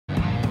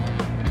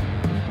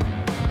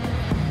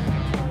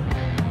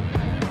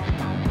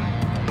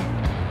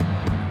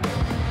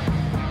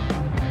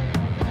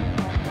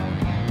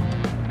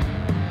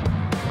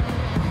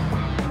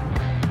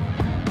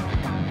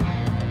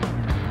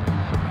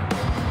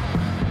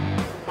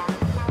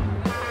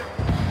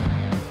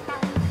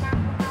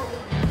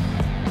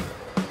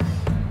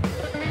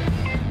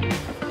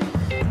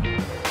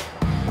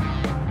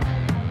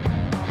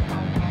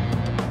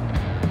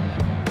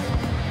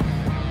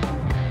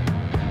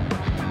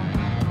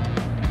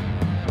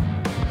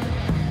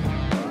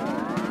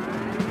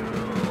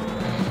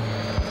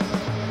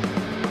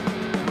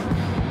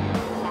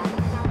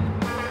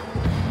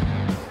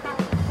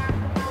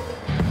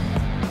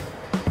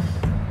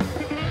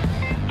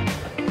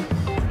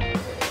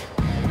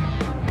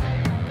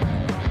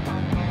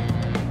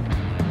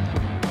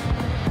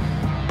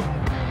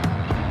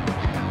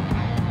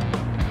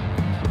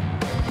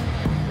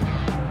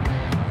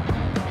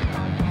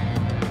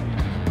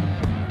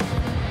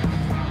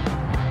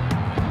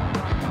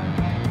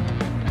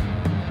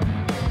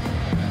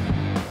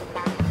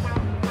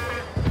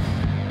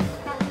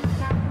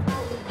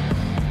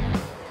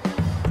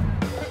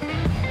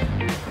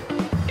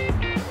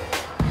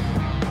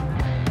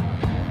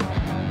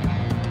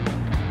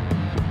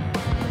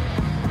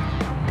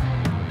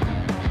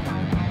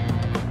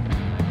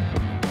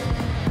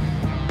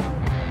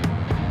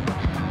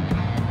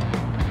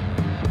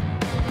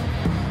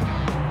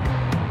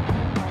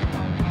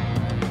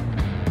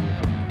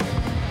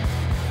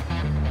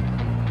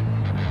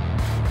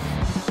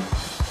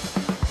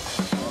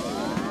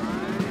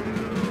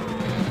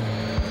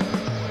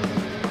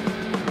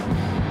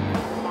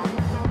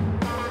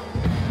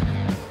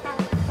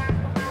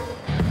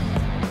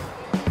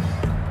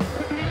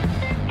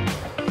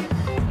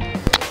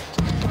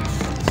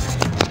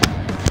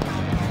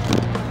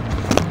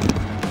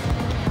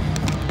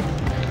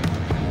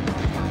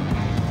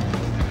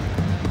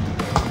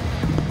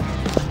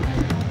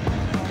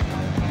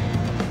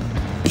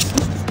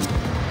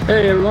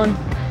Hey everyone!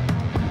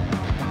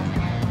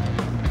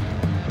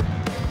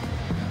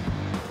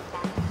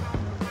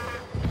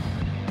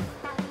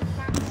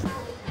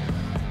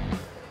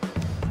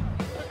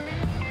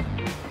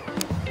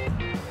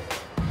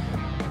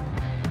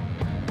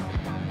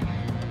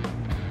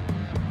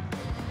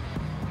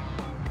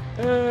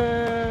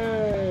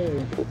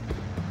 Hey!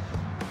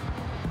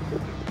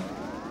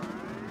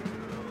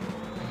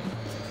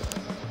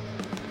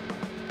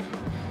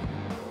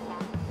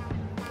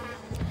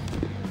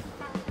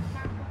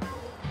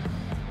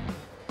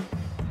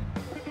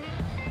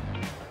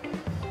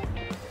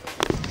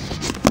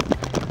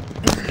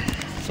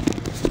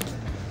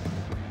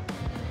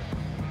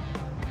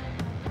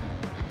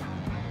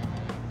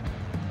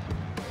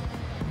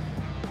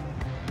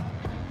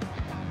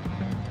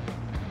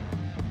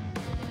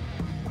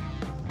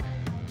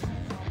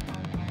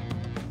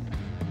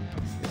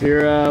 If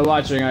you're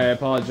watching, I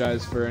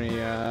apologize for any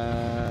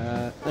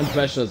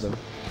unprofessionalism.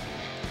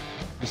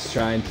 Just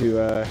trying to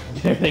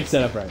get everything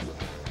set up right.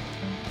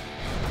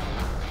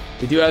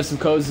 We do have some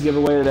codes to give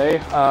away today.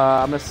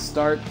 I'm going to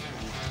start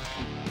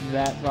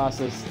that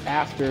process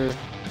after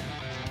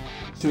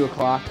 2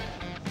 o'clock.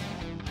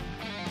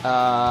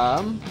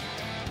 Yeah,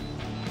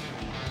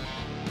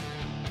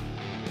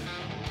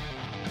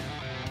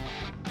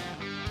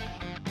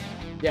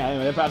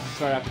 anyway, that process will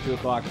start after 2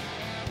 o'clock.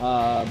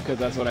 Because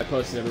that's what I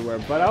posted everywhere.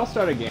 But I'll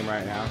start a game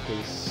right now,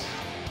 because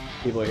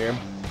people are here. So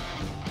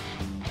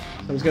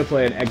I'm just going to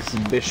play an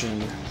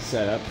exhibition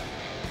setup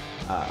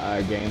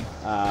game.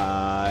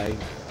 I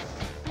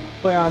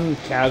play on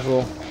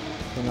casual.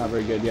 I'm not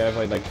very good yet. I've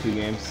played like 2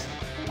 games.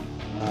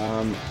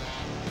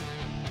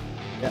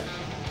 Yeah.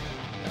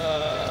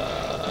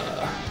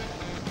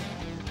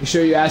 Be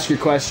sure you ask your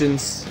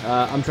questions.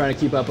 I'm trying to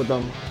keep up with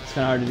them. It's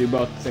kind of hard to do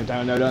both at the same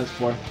time. I've never done this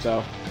before,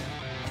 so...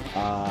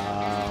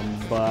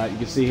 but you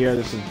can see here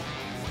there's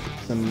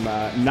some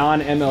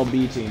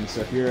non-MLB teams,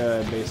 so if you're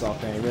a baseball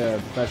fan, if you're a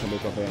professional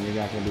baseball fan, you're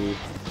not going to be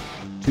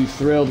too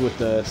thrilled with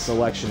the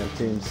selection of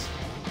teams.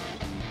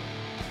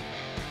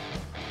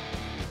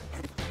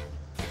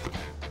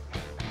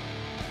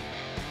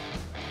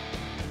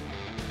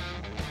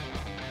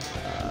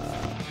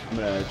 I'm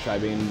going to try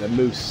being the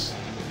Moose.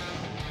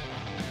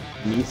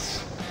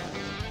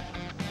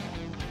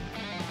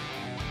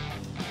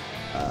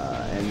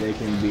 And they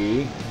can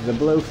be the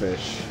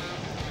Blowfish.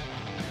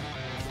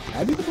 Can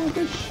I be the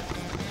Blowfish?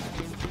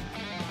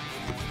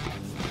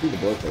 Be the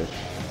Blowfish.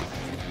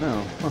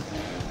 No. Huh.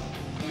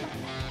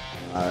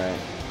 Alright.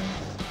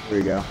 Here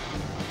we go.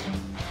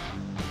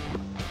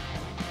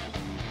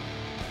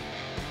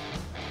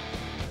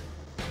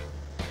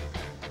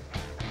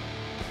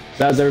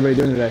 So how's everybody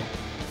doing today?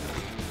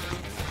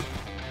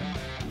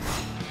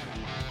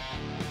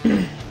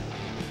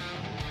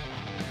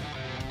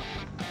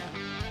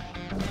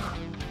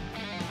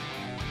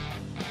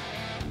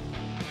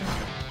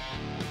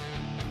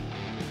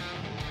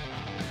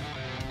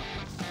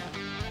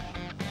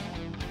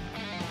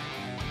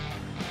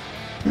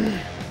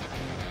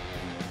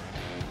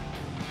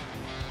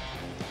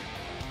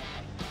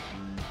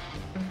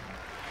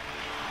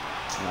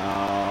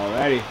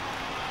 Alrighty.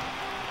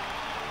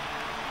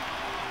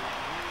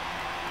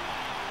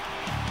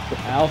 So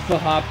Alpha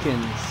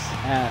Hopkins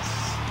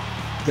asks,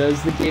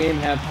 does the game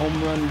have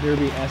Home Run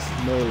Derby-esque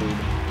mode?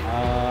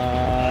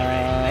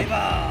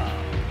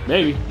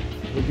 Maybe.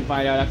 We can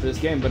find out after this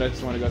game, but I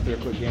just want to go through a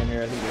quick game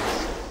here. I think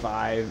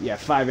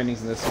there's 5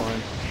 innings in this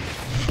one.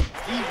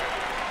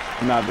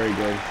 I'm not very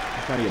good.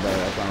 I'm trying to get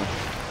better, I promise.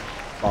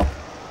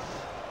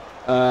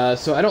 Well.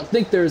 So I don't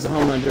think there's a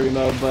Home Run Derby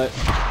mode, but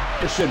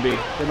there should be.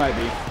 There might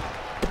be.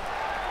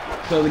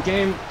 So the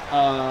game,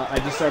 I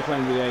just started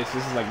playing today, so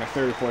this is like my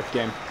 3rd or 4th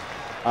game.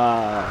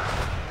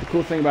 The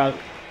cool thing about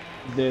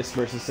this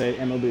versus, say,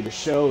 MLB The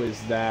Show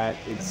is that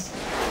it's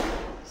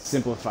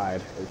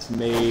simplified. It's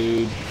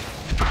made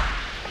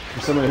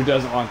for someone who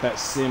doesn't want that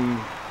sim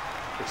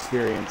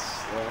experience.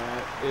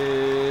 That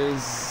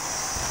is...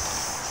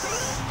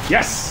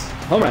 Yes!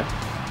 Home run!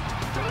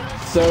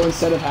 So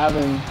instead of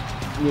having,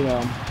 you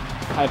know,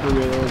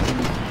 hyper-realism,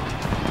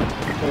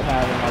 instead of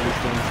having all these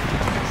things,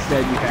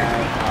 instead you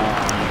have,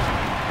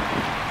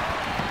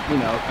 you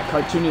know, a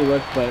cartoony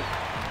look, but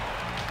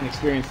an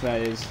experience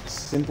that is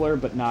simpler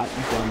but not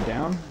dumbed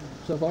down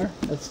so far.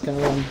 That's kind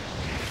of what I'm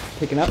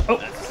picking up. Oh!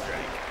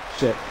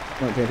 Shit. I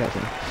don't pay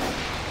attention.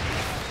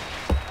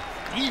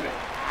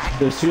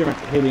 There's 2 different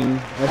hitting,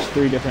 there's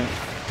 3 different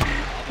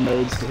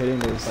modes to hitting.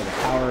 There's like a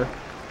power.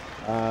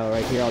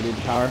 Right here, I'll do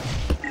the power.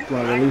 You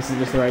want to release it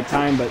just the right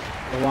time, but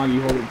the longer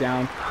you hold it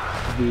down,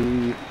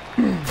 the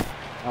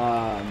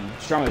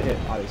stronger the hit,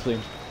 obviously.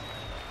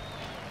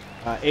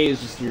 A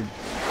is just your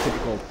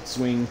typical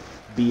swing.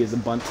 B is a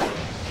bunt.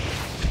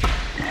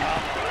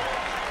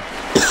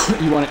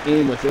 You want to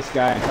aim with this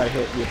guy and try to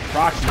hit the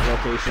approximate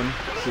location.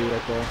 See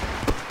right there.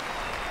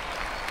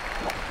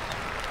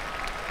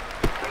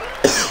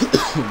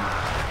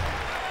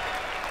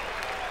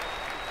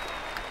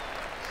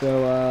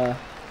 So,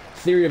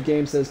 Theory of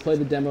Game says, play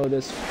the demo of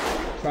this,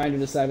 trying to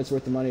decide if it's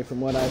worth the money.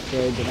 From what I've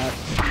played, but not...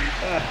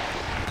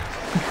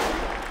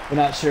 but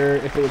not sure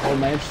if it would hold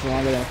my interest for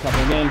longer than a couple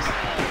of games.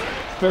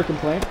 Fair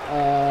complaint.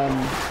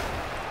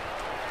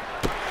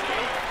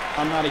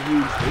 I'm not a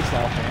huge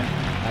baseball fan.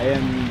 I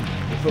am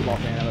a football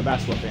fan. I'm a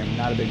basketball fan.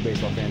 Not a big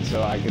baseball fan,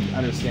 so I could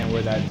understand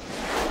where that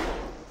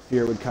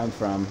fear would come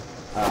from.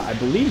 I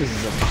believe this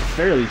is a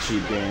fairly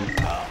cheap game,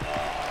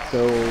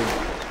 so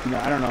you know,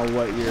 I don't know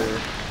what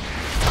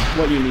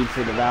you need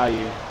for the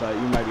value, but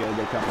you might be able to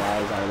get a couple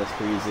hours out of this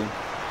pretty easy.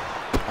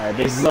 All right,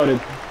 bases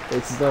loaded.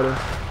 Bases loaded.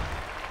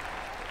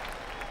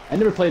 I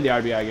never played the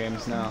RBI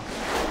games. No.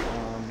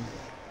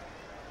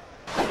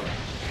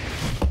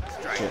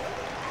 Shit.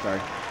 Sorry.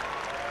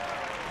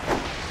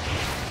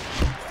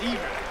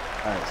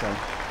 Alright, so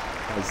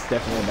that's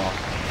definitely a ball.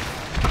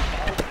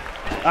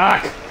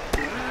 Ah!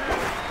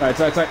 Alright,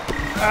 sorry.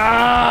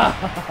 Ah!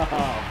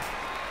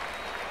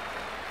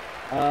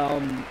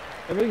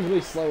 Everything's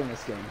really slow in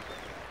this game.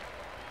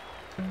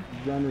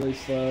 Run really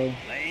slow.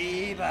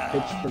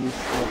 Pitch pretty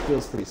slow. It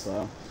feels pretty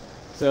slow.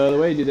 So the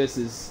way you do this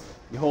is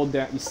you hold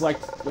down, you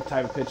select what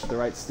type of pitch with the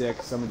right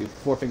stick. So I'm gonna do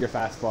 4-finger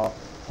fastball.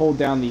 Hold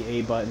down the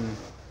A button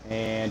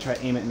and try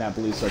to aim it in that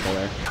blue circle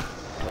there.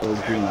 It was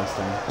green last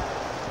time.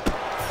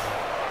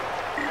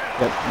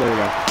 Yep, there we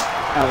go.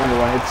 Out number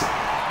one. It's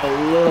a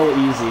little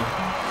easy.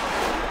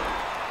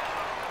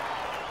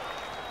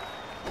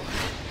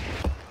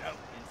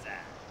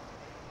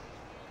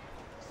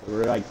 So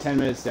we're like 10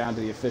 minutes down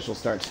to the official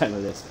start time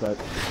of this, but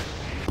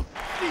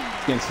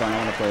this game's fun. I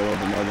want to play a little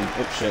bit more than...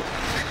 Oh, shit.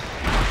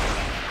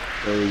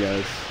 There he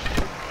goes.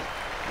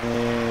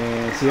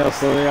 And see how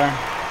slow they are?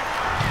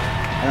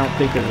 I don't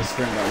think there's a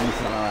sprint button. At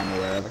least not I'm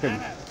aware of. I could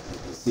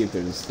see if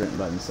there's a sprint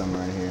button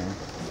somewhere in here.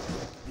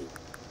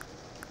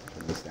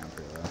 Turn this down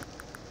pretty low.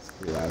 It's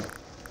pretty loud.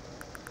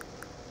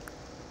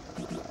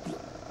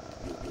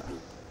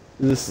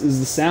 Is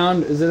the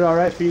sound, is it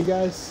alright for you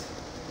guys?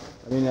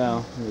 Let me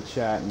know in the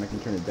chat and I can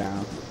turn it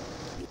down.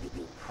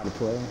 How to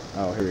play?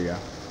 Oh, here we go.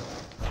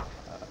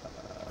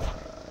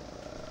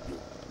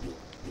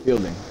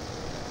 Fielding.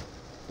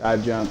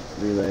 Dive, jump,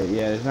 relay.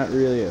 Yeah, there's not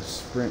really a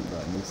sprint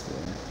button, is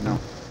there? No.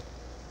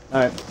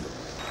 Alright.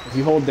 If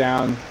you hold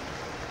down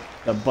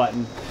the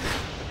button,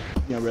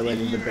 you know,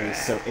 relating to the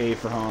base, so A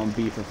for home,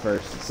 B for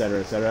first, etc.,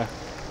 etc.,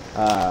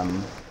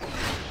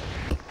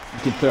 you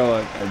can throw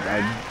a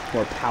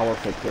more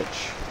powerful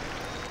pitch.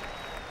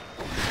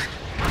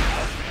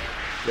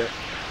 Yep.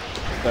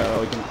 So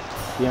we can,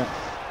 yeah.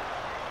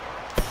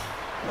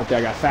 Okay,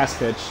 I got fast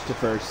pitch to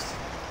first,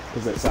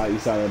 because you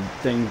saw the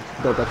thing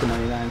built up to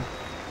 99.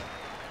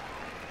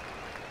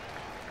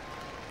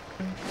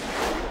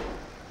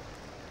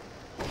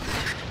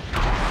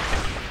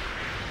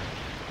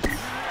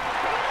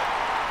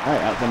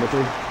 Alright, out number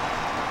 3.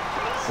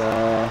 So,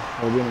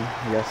 are we winning,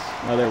 I guess?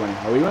 No, they're winning.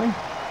 Are we winning?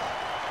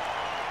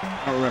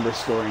 I don't remember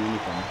scoring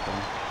anything. So.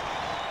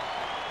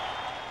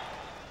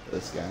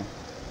 This guy.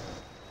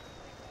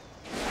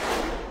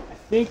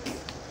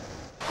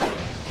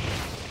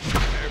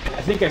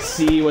 I think I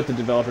see what the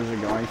developers are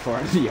going for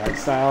in the art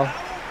style.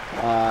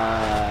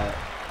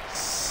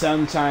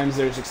 Sometimes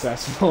they're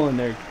successful in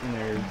their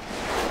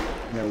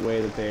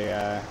way that they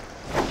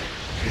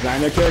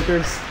design their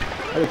characters.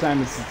 Other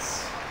times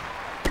it's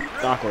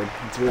awkward.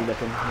 It's weird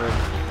looking.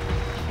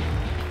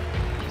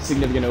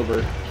 Significant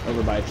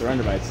overbites or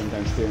underbites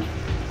sometimes too.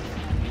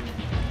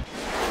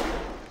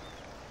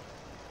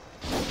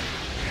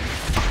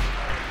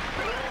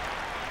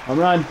 Home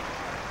run.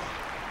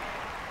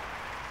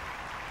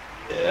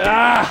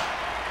 Ah!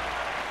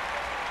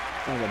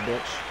 Son of a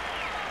bitch.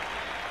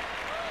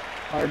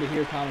 Hard to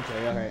hear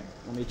commentary. Alright,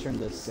 let me turn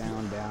the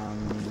sound down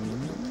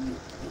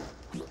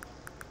as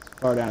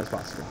far down as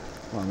possible.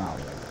 Well, not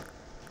really.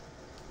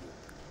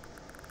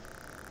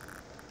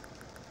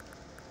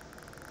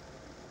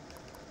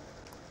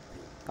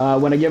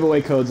 When I give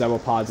away codes, I will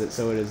pause it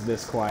so it is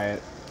this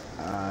quiet,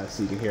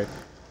 so you can hear it.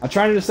 I'm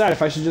trying to decide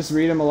if I should just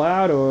read them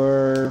aloud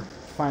or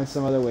find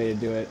some other way to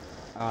do it.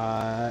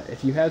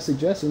 If you have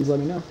suggestions, let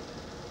me know.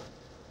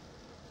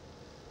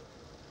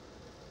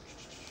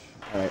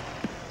 Alright.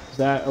 Is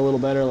that a little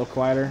better, a little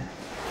quieter?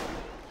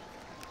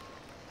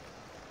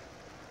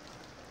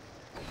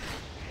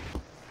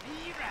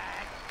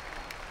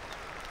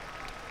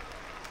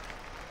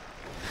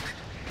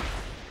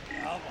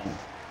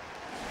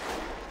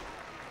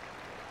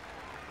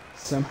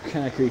 Some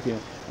kind of creepy.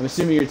 I'm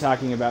assuming you're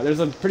talking about... There's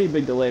a pretty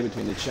big delay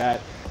between the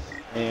chat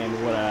and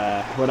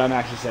what I'm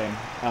actually saying.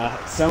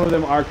 Some of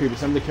them are creepy.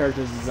 Some of the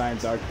characters'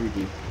 designs are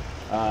creepy.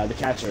 The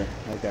catcher,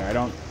 right there. I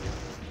don't...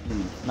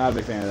 Not a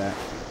big fan of that.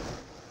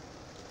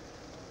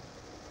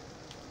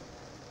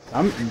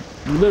 I'm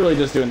literally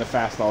just doing the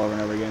fastball over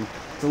and over again.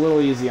 It's a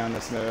little easy on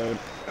this mode.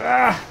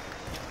 Ah!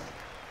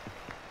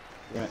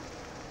 Damn it.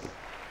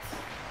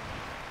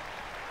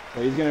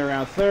 So he's gonna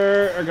around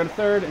third, or go to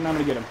third, and I'm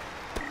gonna get him.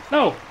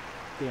 No!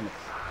 Damn it.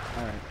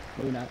 Alright,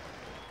 maybe not.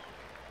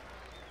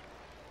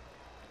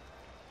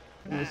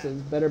 It says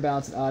better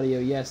balance in audio.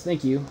 Yes,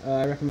 thank you.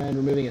 I recommend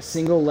removing a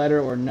single letter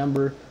or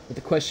number with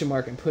a question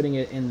mark and putting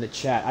it in the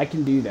chat. I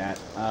can do that.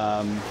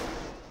 I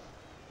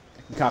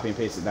can copy and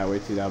paste it that way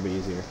too. That'll be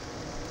easier.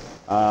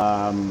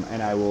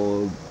 And I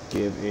will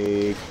give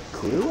a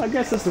clue, I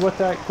guess, as to what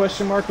that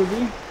question mark would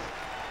be.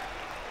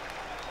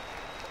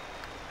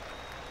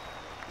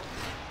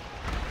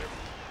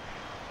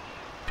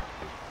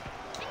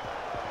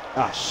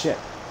 Ah, shit.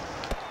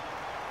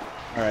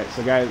 Alright,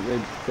 so guys,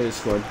 they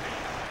just scored.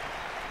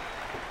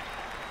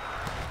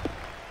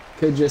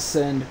 Could just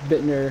send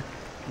Bittner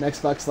an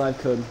Xbox Live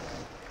code.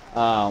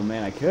 Oh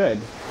man, I could.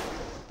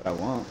 But I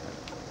won't.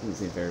 It doesn't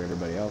seem fair to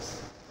everybody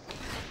else.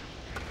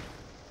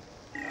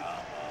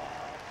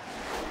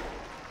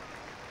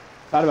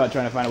 Thought about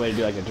trying to find a way to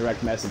do like a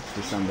direct message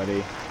to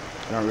somebody.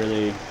 I don't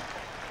really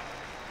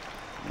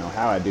know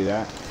how I do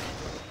that.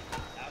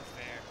 That's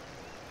fair.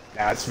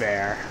 That's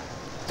fair.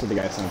 That's what the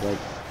guy sounds like.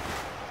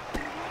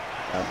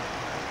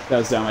 That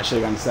was dumb. I should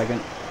have gone to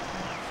second.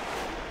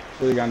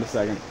 Should have gone to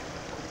second.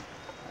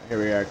 Here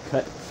we are.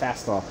 Cut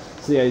fastball.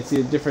 So yeah, you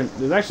see a different.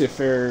 There's actually a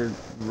fair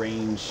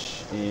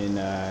range in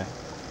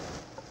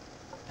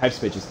types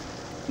of pitches.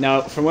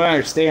 Now, from what I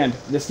understand,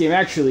 this game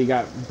actually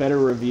got better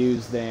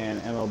reviews than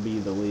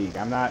MLB The League.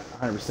 I'm not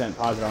 100%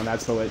 positive on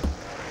that, but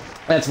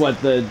that's what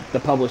the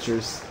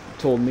publishers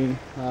told me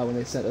when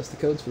they sent us the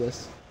codes for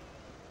this.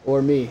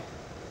 Or me. It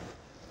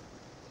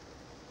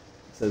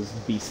says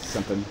Beast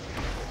something.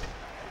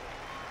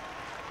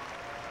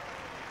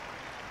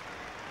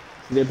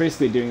 So they're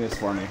basically doing this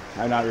for me.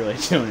 I'm not really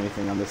doing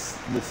anything on this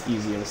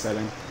easy of a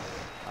setting.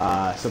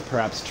 So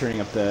perhaps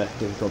turning up the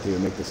difficulty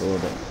would make this a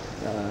little bit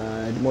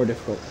more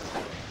difficult.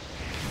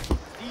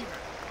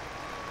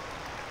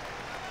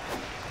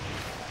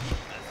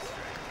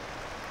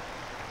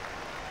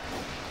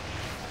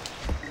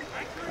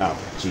 Oh,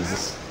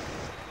 Jesus.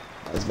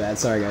 That was bad.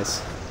 Sorry,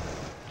 guys.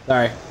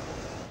 Sorry.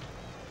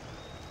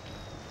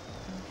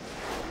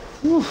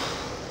 Whew.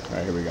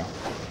 Alright, here we go.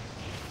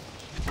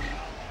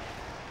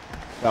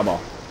 Foul ball.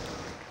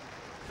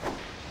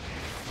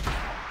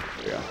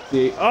 There we go.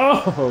 See?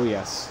 Oh,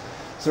 yes.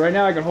 So right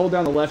now I can hold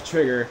down the left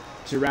trigger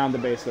to round the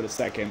base, go to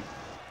second.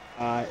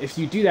 If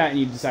you do that and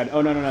you decide,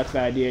 oh, no, that's a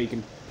bad idea, you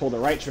can pull the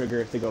right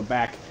trigger to go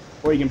back,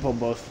 or you can pull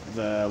both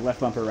the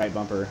left bumper, right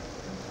bumper,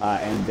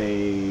 and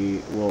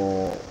they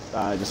will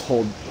just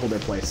hold their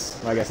place.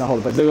 Well, I guess not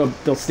hold their place.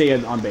 They'll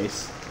stay on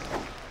base.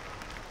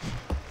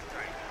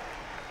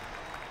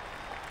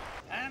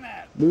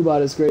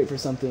 Moobot is great for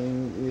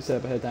something you set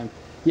up ahead of time.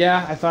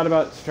 Yeah, I thought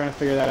about trying to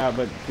figure that out,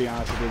 but to be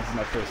honest with you, this is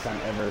my first time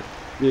ever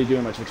really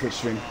doing much of a Twitch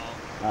stream.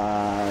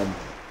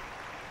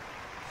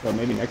 So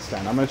maybe next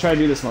time. I'm going to try to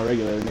do this more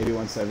regularly, maybe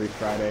once every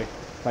Friday.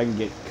 If I can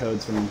get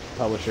codes from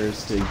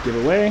publishers to give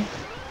away,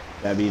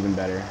 that'd be even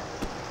better.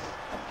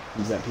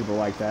 Means that people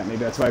like that. Maybe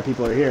that's why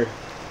people are here.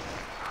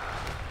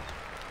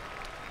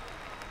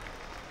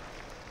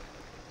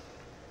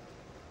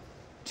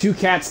 Two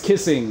Cats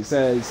Kissing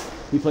says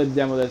he played the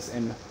demo with us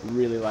and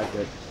really liked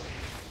it.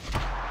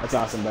 That's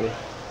awesome, buddy.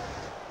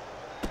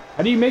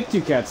 How do you make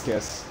two cats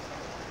kiss?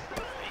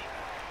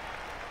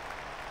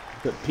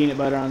 Put peanut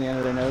butter on the end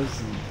of their nose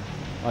and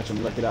watch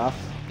them lick it off.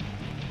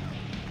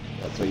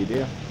 That's what you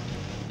do.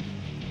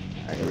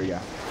 Alright, here we go.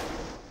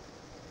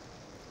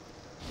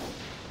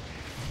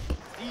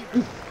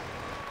 Ooh.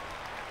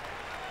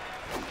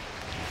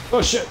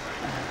 Oh shit!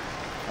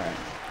 Alright.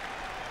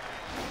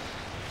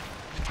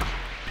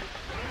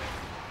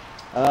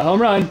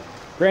 Home run!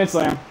 Grand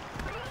slam!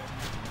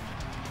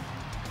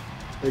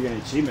 We're getting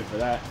an achievement for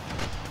that.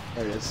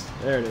 There it is.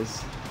 There it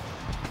is.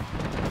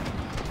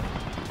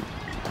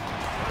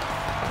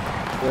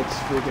 Looks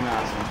freaking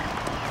awesome.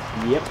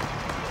 Yep.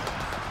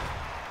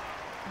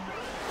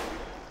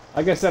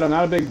 Like I said, I'm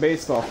not a big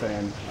baseball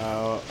fan,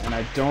 and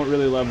I don't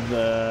really love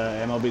the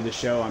MLB The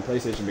Show on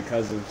PlayStation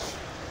because of,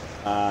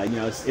 you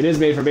know, it is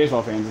made for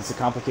baseball fans. It's a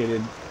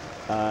complicated,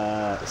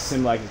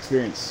 sim-like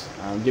experience.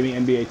 Give me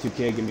NBA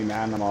 2K, give me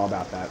Madden, I'm all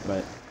about that,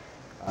 but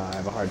I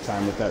have a hard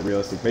time with that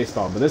realistic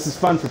baseball. But this is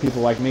fun for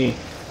people like me,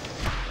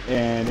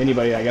 and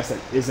anybody, I guess, that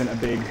isn't a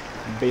big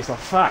baseball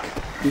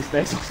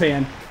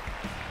fan.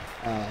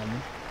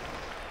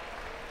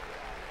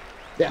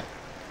 Yeah.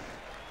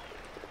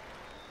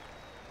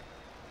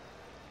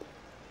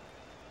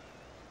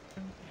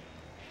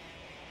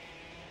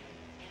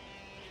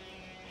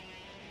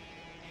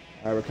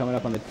 Alright, we're coming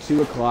up on the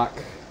 2 o'clock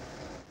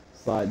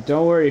slot.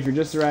 Don't worry, if you're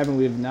just arriving,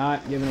 we have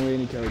not given away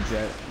any codes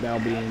yet.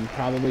 That'll be in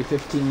probably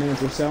 15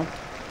 minutes or so.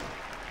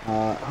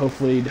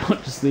 Hopefully you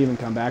don't just leave and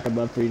come back. I'd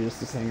love for you just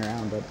to hang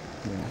around, but,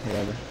 you know,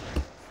 whatever.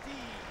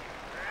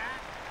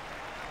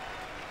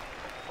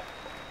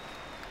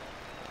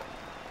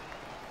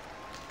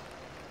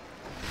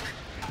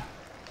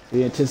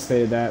 We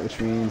anticipated that,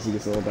 which means he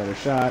gets a little better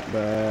shot,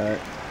 but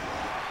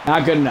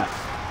not good enough.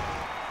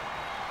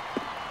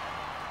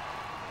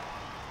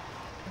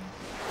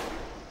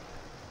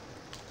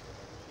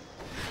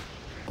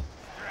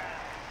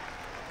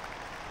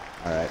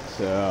 Alright,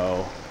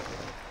 so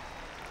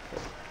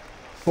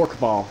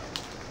forkball.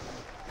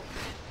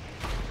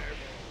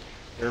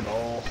 Air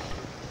ball.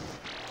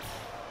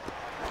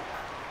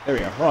 There we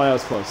go. Oh, that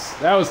was close.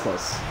 That was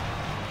close.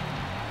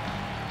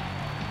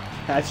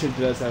 Patrick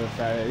does have a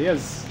fat head.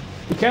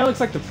 He kind of looks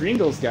like the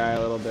Pringles guy a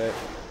little bit.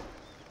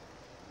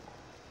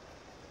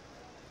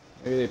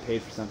 Maybe they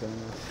paid for something in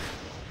this.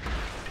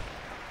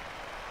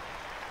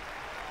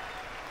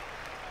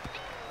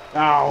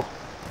 Ow!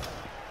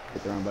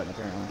 Hit the wrong button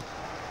apparently.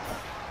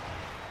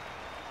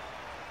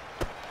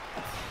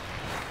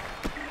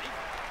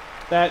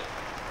 That...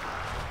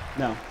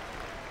 No.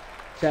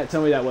 Chat,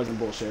 tell me that wasn't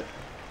bullshit.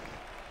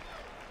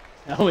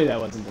 Tell me that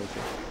wasn't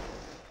bullshit.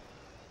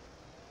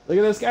 Look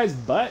at this guy's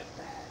butt.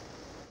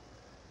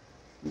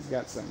 He's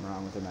got something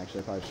wrong with him, actually.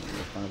 I probably shouldn't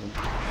make fun of him.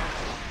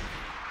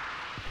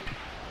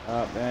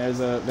 Oh, there's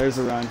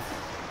a run.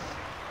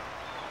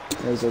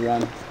 There's a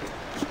run.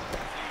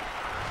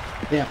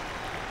 Damn.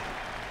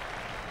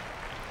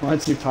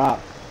 Once you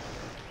pop.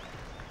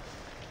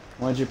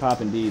 Once you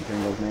pop indeed,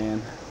 Pringles,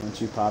 man.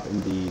 Once you pop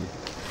indeed.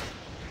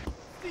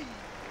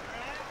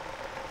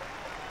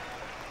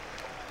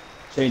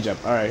 Change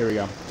up. Alright, here we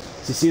go.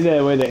 So you see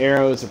the way the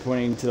arrows are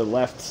pointing to the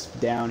left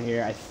down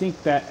here? I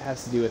think that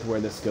has to do with where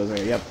this goes right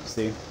here. Yep,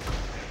 see?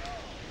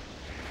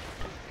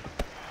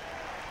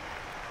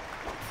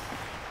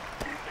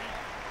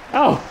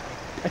 Oh!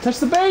 I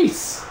touched the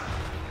base!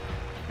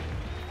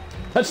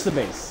 Touch the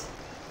base.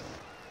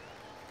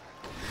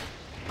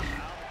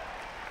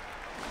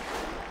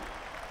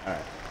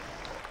 Alright.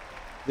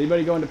 Is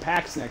anybody going to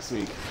PAX next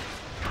week?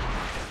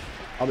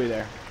 I'll be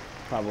there.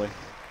 Probably.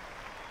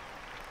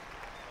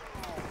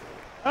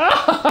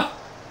 Ah!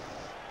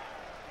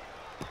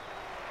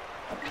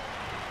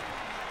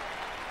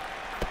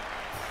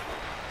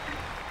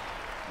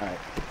 Alright,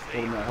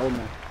 hold him there, hold him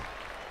there.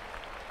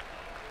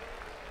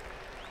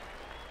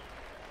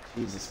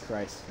 Jesus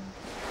Christ.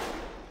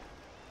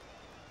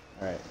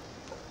 Alright.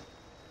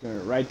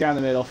 Going right down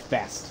the middle,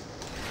 fast.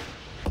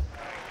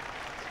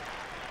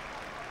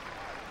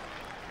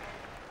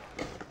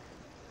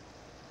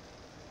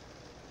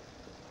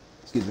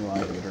 Excuse me while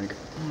I take a drink.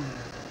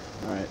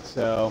 Alright,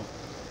 so...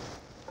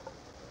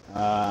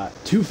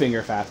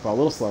 two-finger fastball, a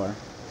little slower.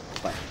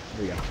 But,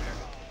 here we go.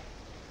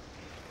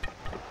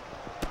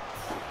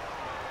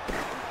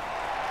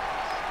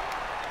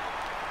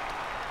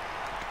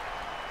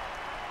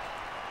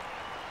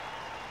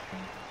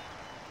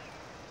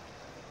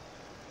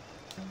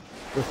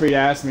 Feel free to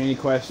ask me any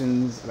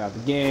questions about the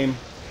game,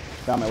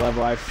 about my love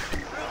life,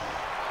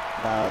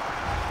 about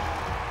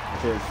my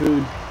favorite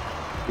food,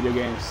 video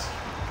games,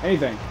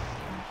 anything.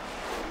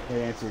 I'm here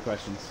to answer your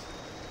questions.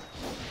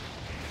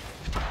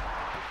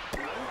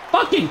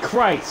 Fucking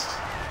Christ!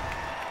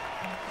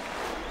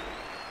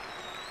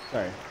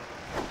 Sorry.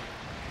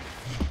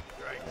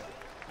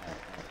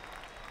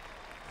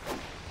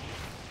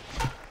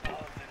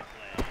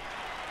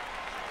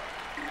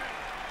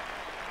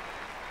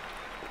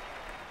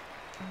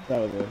 That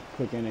was a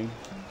quick inning.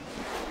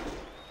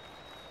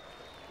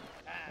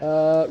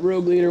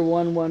 Rogue Leader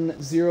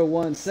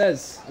 1101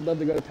 says, I'd love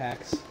to go to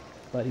PAX,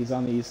 but he's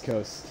on the East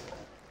Coast.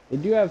 They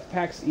do have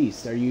PAX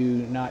East. Are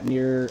you not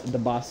near the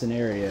Boston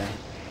area?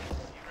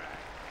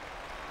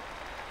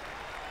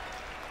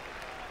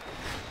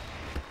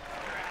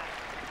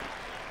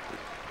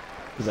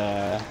 Because,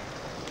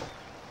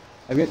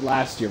 I went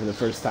last year for the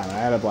first time. I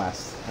had a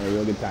blast. I had a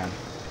real good time.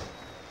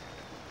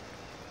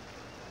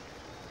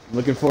 I'm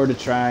looking forward to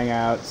trying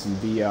out some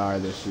VR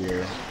this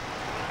year.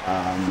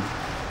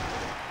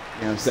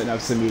 You know, I'm setting up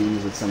some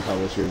meetings with some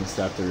publishers and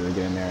stuff to really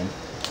get in there and,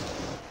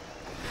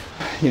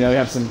 you know,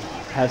 have some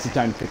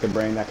time to pick the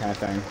brain, that kind of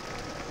thing.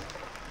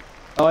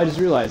 Oh, I just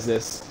realized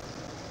this.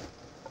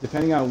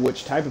 Depending on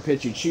which type of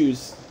pitch you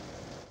choose,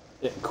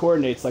 it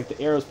coordinates, like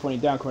the arrows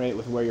pointing down coordinate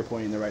with where you're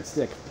pointing the right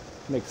stick.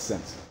 Makes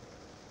sense.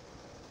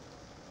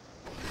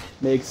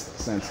 Makes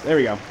sense. There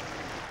we go.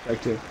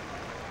 Strike two.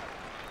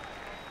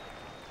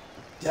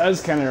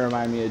 Does kind of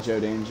remind me of Joe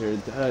Danger.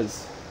 It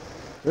does.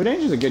 Joe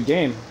Danger's a good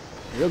game.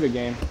 A real good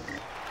game.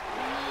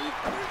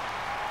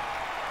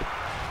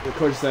 Of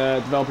course,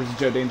 the developers of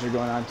Joe Danger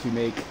going on to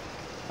make...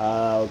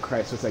 oh,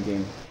 Christ, what's that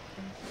game?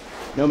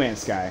 No Man's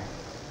Sky.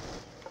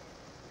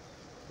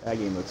 That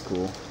game looks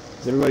cool.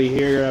 Does everybody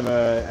here have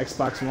a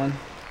Xbox One?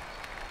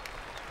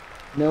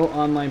 No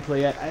online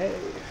play yet.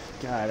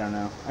 God, I don't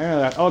know. I don't know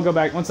that. I'll go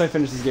back once I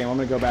finish this game. I'm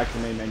gonna go back to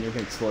the main menu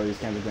and explore these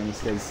kinds of things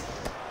because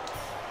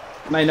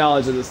my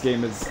knowledge of this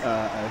game is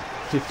a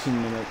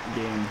 15-minute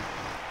game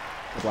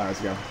a couple hours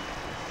ago.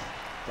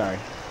 Sorry.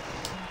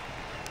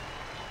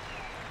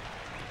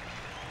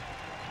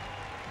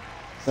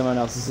 Someone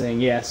else is saying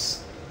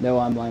yes. No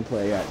online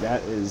play yet.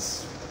 That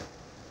is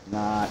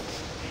not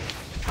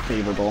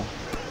favorable.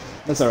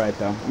 That's all right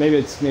though. Maybe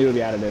it'll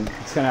be added in.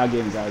 It's kind of how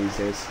games are these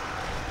days.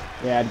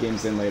 They add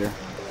games in later.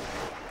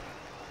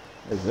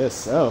 What is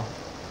this? Oh.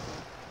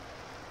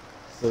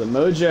 So the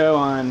mojo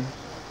on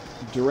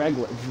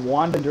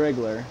Wanda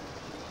Dregler.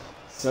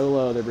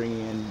 Solo, they're bringing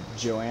in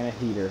Joanna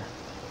Heater.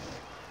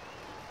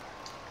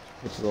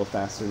 Pitch a little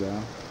faster though.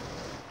 A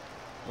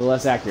little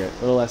less accurate.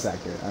 A little less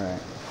accurate. All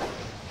right.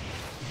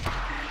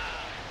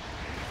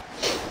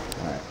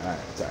 All right.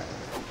 It's all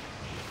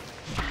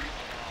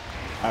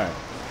right.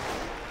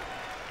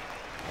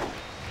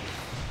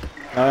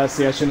 All right.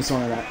 See, I shouldn't have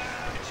swung at that.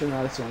 Shouldn't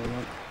have swung at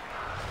that.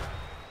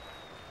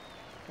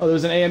 Oh, there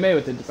was an AMA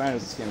with the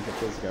designers of this game a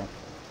couple days ago.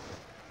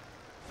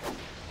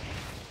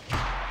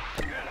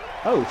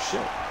 Oh,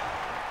 shit.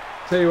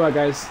 Tell you what,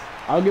 guys.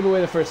 I'll give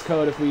away the first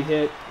code if we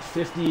hit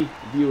 50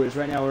 viewers.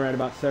 Right now we're at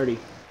about 30. If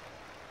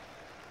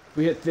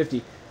we hit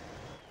 50,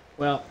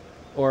 well,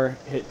 or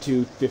hit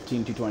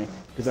 215, 220,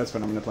 because that's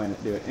when I'm going to plan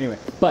to do it. Anyway,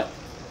 but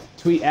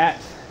tweet at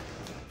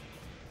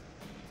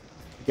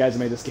you guys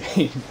made this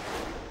game.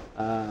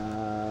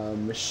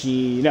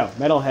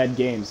 Metalhead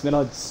Games,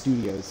 Metalhead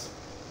Studios.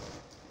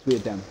 Tweet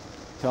at them.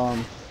 Tell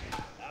them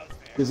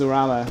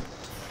Gizorama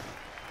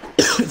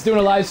is doing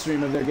a live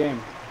stream of their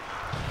game.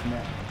 And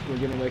we're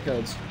giving away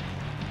codes.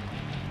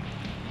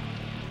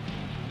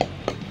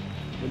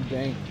 Would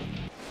bang.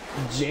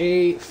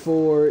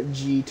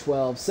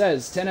 J4G12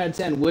 says 10 out of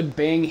 10 would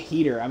bang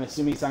heater. I'm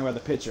assuming he's talking about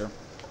the pitcher.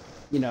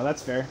 You know,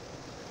 that's fair.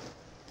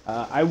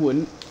 I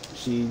wouldn't.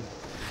 She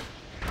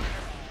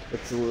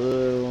looks a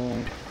little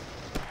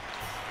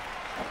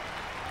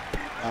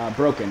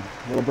broken.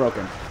 A little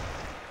broken.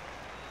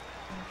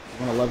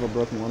 You want to love a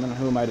broken woman?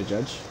 Who am I to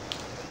judge?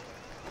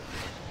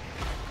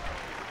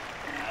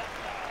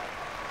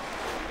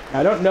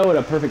 Now, I don't know what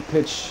a perfect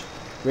pitch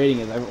rating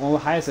is. Well, the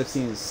highest I've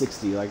seen is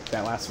 60, like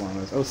that last one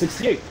was. Oh,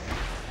 68!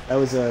 That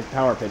was a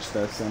power pitch,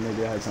 though, so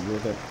maybe I had something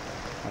with it.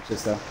 Watch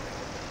this, though.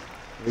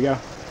 Here we go.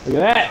 Look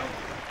at that!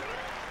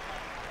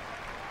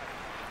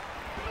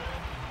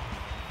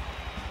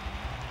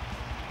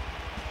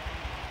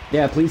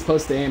 Yeah, please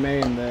post the AMA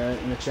in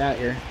the chat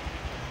here.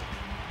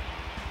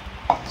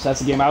 So that's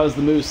the game. I was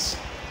the Moose.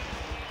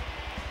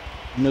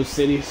 No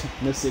city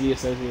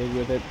associated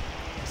with it.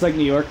 It's like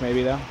New York,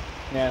 maybe, though.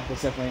 Yeah,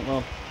 that's definitely, well,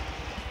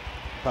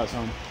 if I was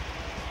home.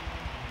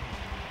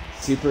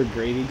 Super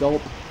gravy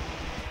gulp.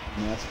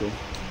 Yeah, that's cool.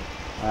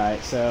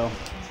 Alright, so I'm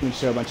going to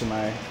show a bunch of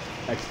my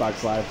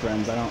Xbox Live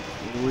friends. I don't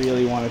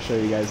really want to show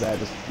you guys that,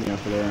 just, you know,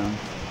 for their own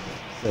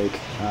sake.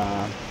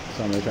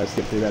 So I'm going to try to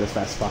skip through that as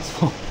fast as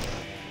possible.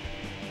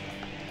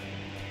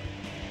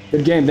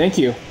 Good game, thank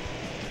you.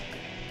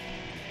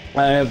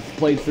 I have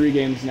played 3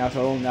 games now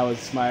total, and that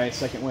was my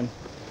second win.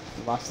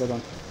 Lost that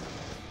one.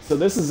 So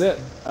this is it.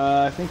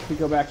 I think if we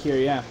go back here,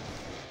 yeah.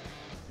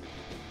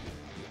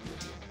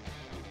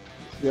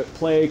 We got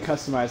play,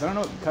 customize. I don't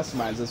know what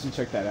customize is. Let's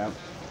check that out.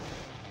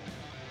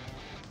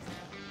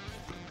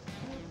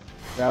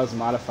 Browse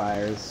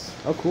modifiers.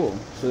 Oh, cool.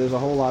 So there's a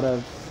whole lot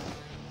of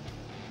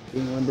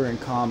being limber and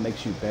calm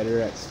makes you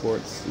better at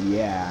sports.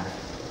 Yeah.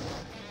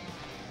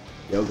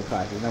 Yoga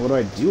classes. Now, what do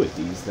I do with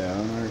these, though? I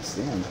don't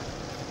understand.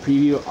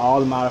 Preview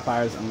all the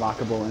modifiers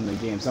unlockable in the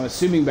game. So I'm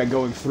assuming by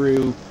going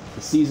through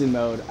the season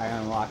mode, I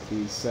unlock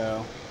these,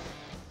 so...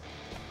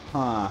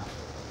 Huh.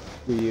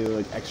 Do you,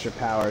 like, extra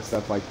power,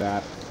 stuff like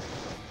that?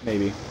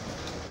 Maybe.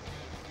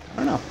 I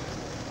don't know.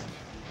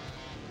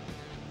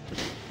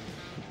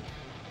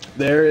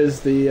 There is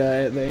the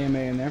AMA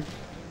in there.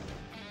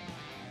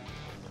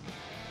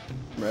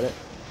 Read it.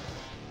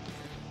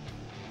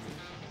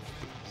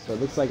 So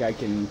it looks like I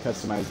can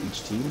customize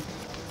each team.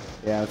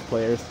 Yeah, with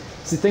players.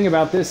 See, the thing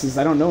about this is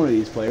I don't know any of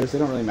these players. They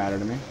don't really matter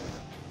to me.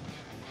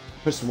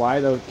 Push Y,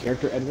 though,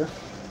 character editor.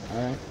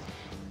 Alright.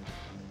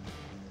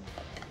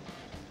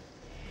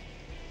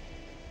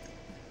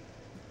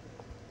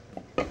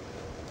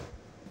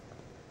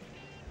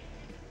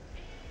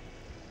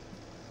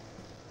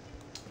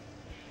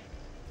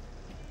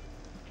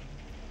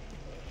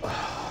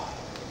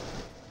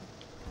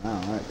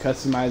 Alright,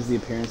 customize the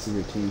appearance of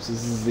your team. So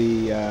this is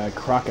the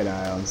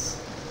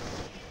crocodiles.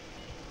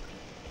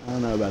 I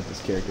don't know about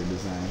this character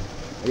design.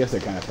 I guess they're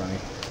kind of funny.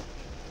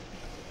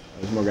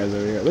 There's more guys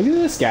over here. Look at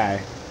this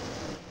guy.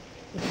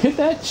 Look at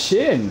that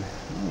chin.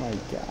 Oh my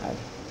god.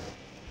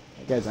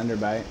 That guy's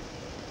underbite.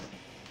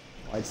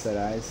 Wide set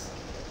eyes.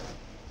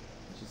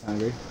 She's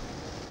hungry.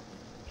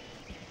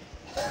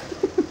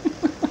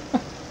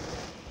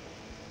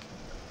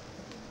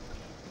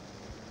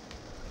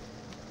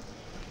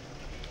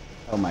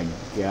 Oh my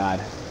god.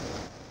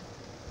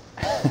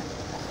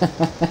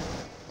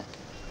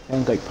 They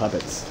look like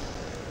puppets.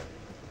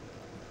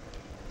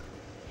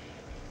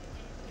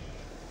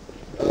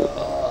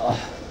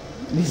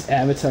 These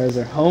avatars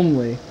are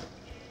homely.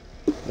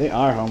 They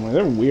are homely.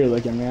 They're weird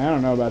looking, man. I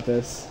don't know about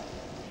this.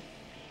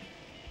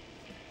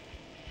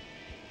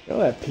 Look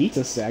at that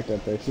pizza stacked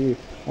up there, too.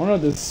 I wonder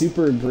what this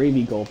super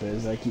gravy gulp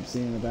is I keep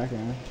seeing in the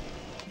background.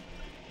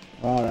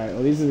 Alright,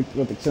 well, these are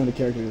what some of the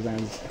character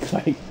designs look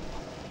like.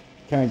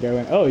 Kind of go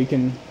in. Oh, you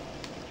can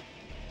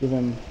give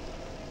him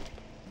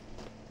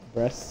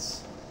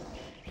breasts.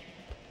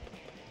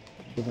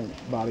 Different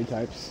body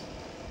types.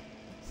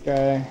 This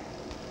guy.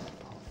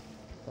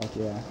 Fuck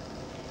yeah.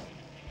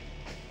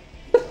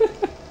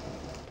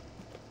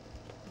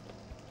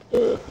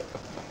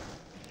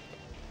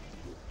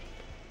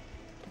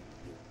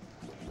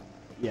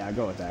 Yeah, I'll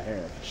go with that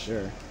hair for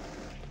sure.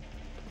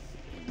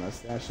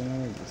 Mustache in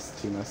there,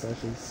 just 2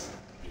 mustaches.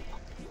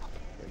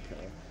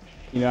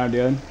 You know what I'm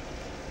doing?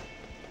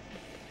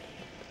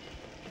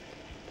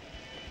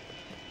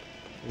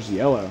 There's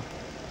yellow.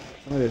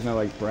 Sometimes there's no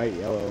like bright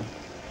yellow.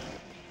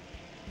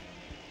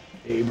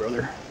 Hey,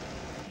 brother.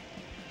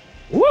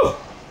 Woo!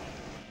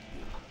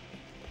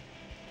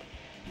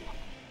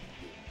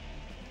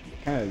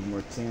 Kind of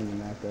more tan than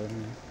that, though.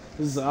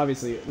 This is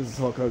obviously, this is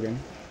Hulk Hogan.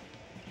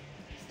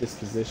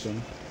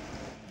 Disposition.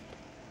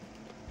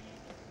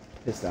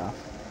 Pissed off.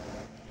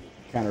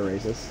 Kind of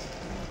racist.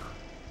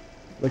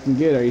 Looking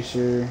good, are you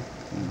sure?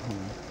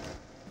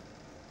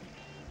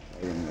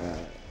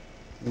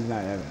 He's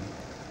not Evan.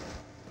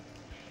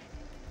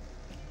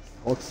 It's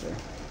Hulkster.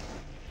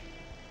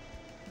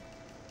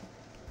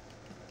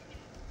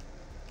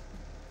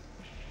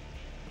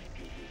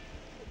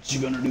 What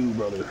you gonna do,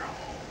 brother?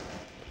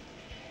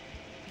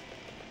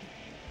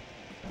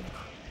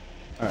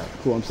 Alright,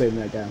 cool, I'm saving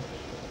that down.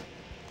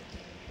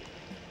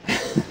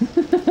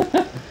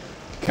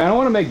 Kinda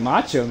wanna make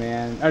Macho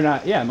Man, or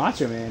not, yeah,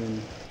 Macho Man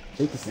and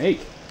Jake the Snake.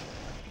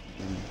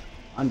 And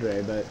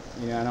Andre, but,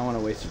 you know, I don't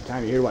wanna waste your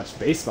time. You're here to watch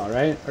baseball,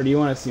 right? Or do you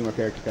wanna see more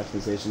character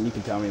customization? You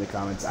can tell me in the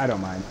comments, I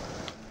don't mind.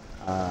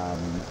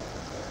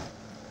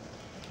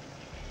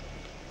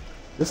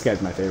 This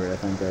guy's my favorite, I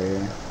think, right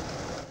here.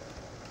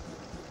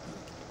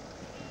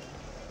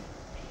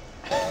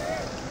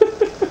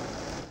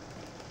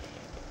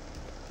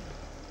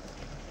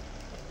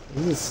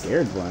 This is a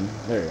scared one.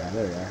 There we are,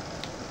 there we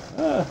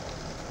are.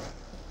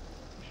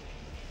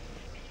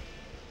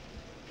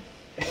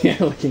 Yeah,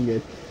 looking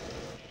good.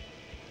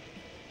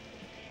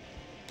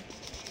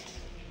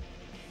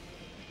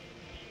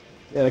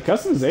 Yeah, the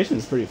customization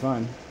is pretty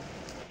fun.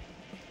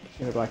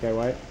 Just a black, eye,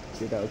 white.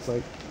 See what that looks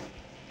like.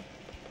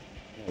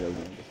 Yeah, it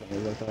doesn't just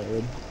look like that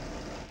would.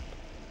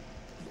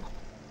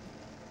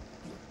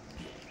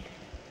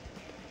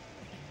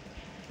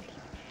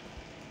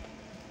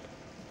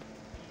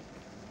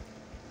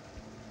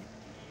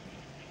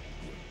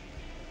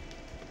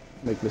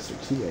 Like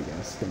Mr. T, I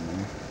guess, couldn't I?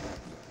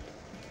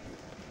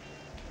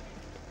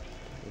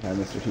 We have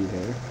Mr. T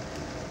here.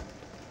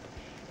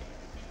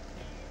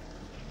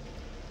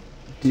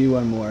 Do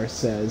one more,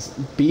 says,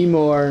 be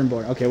more and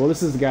born. Okay, well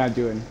this is the guy I'm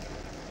doing.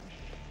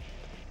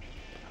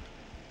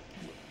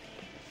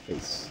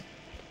 Face.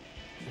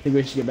 I think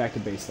we should get back to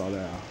baseball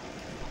now.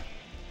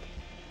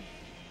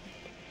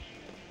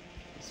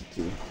 Mr.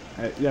 T.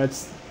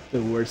 That's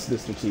the worst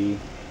Mr. T.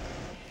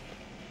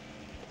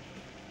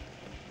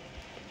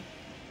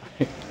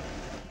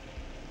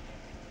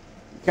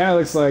 Kind of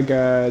looks like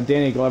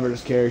Danny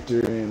Glover's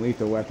character in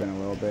Lethal Weapon a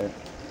little bit.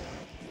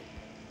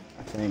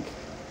 I think.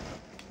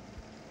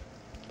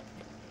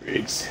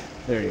 Riggs.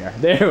 There we are.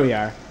 There we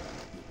are.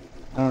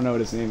 I don't know what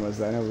his name was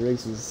though. I know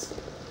Riggs was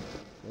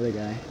the other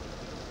guy.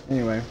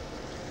 Anyway.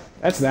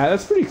 That's that.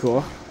 That's pretty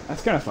cool.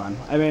 That's kind of fun.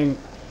 I mean,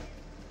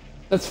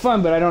 that's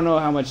fun, but I don't know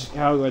how much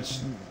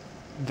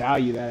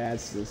value that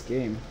adds to this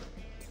game.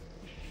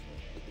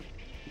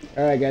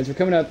 Alright guys, we're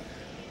coming up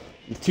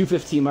the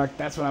 2:15 mark.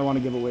 That's when I want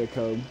to give away a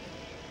code.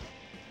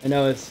 I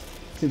know it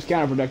seems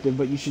counterproductive,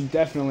 but you should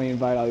definitely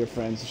invite all your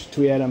friends. You should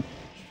tweet at them,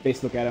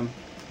 Facebook at them,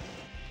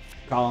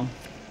 call them.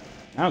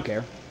 I don't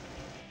care.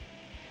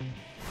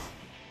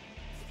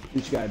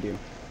 What you gotta do.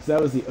 So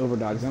that was the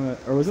Overdogs.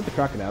 Or was it the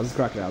Crocodiles? It's the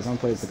Crocodiles. I'm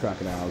gonna play as the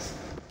Crocodiles.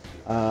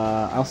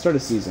 I'll start a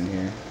season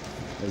here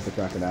as the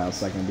Crocodiles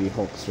so I can be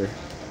Hulkster.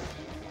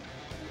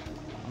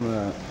 I'm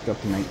gonna go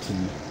up to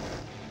 19.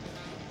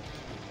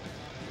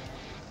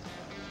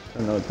 I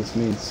don't know what this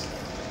means.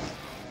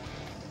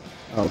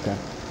 Oh, okay.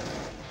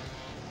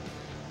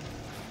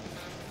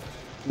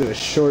 Do a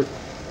short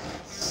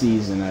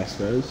season, I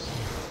suppose.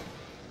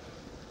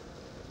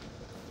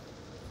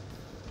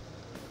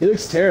 He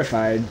looks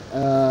terrified.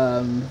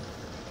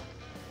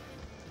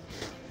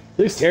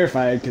 He looks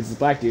terrified because the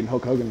black dude and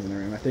Hulk Hogan's in the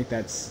room. I think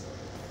that's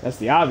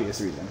the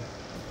obvious reason.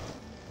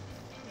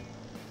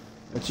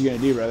 What you gonna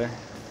do, brother?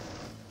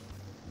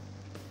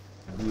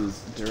 He's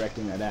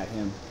directing that at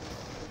him.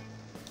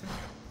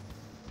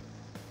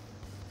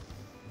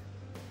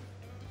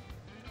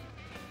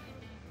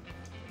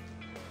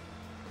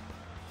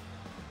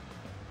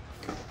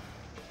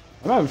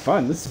 I'm having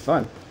fun. This is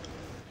fun.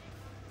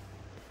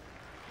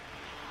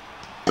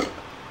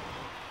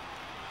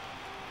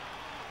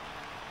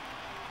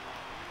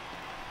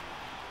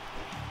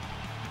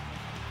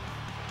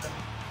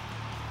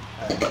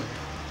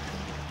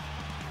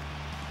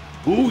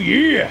 Oh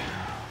yeah!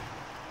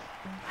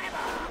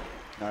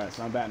 Alright,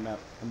 so I'm batting up.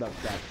 I'm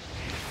up back.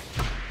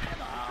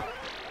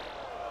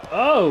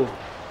 Oh!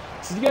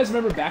 So do you guys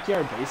remember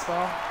Backyard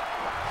Baseball?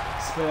 I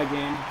used to play that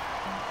game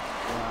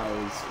when I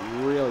was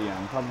real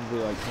young, probably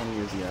like 20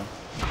 years ago.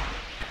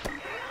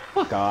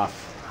 Fuck off.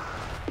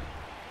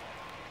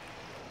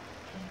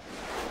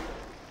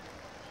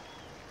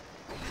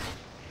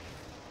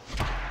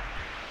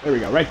 There we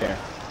go, right there.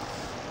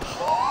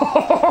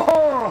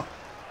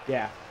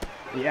 Yeah.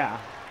 Yeah.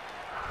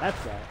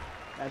 That's that.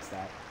 That's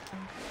that.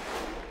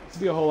 This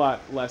would be a whole lot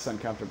less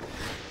uncomfortable.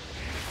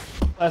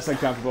 Less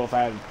uncomfortable if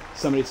I had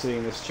somebody sitting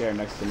in this chair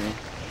next to me.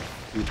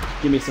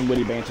 Give me some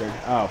witty banter.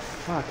 Oh,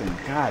 fucking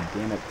god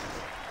damn it.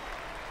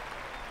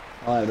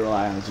 All I have to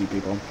rely on is you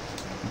people.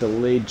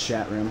 Delayed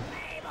chat room.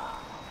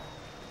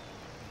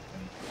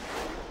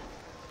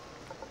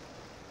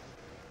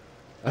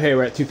 Okay,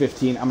 we're at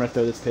 2:15. I'm gonna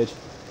throw this pitch.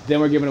 Then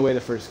we're giving away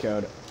the first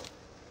code.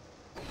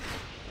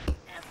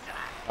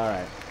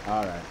 Alright,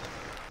 alright.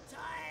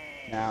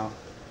 Now,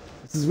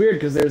 This is weird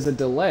because there's a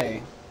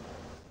delay.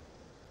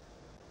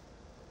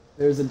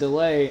 There's a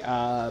delay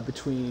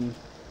between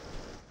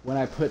when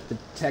I put the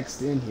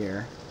text in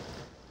here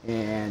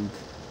and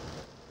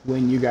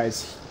when you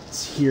guys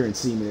hear and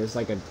see me. There's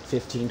like a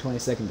 15-20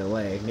 second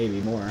delay,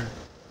 maybe more.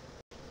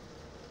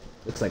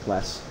 Looks like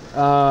less.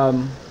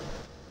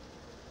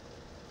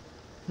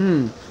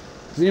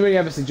 Does anybody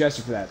have a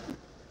suggestion for that?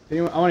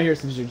 Anyone, I want to hear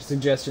some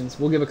suggestions.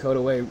 We'll give a code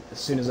away as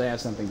soon as I have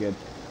something good.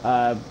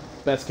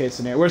 Best case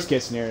scenario, worst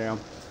case scenario.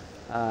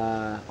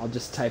 I'll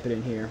just type it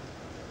in here.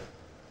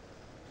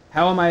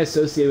 How am I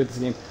associated with this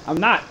game? I'm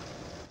not.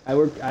 I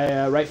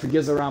write for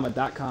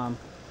Gizorama.com,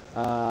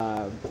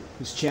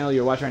 whose channel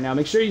you're watching right now.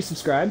 Make sure you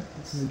subscribe.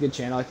 This is a good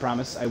channel, I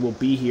promise. I will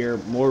be here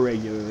more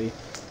regularly.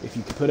 If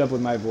you can put up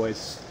with my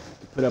voice,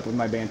 put up with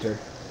my banter,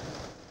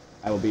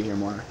 I will be here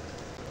more.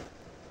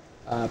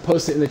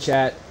 Post it in the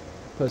chat.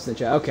 Post it in the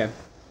chat. Okay.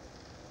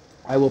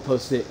 I will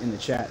post it in the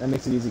chat. That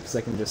makes it easy because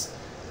I can just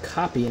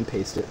copy and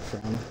paste it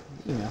from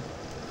the email.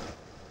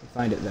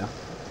 Find it though.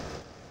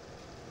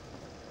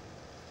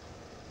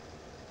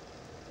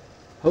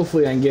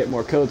 Hopefully I can get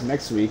more codes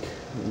next week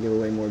and give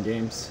away more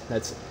games.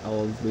 That's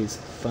always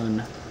fun.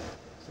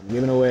 So I'm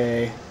giving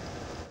away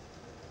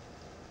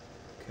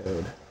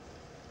code.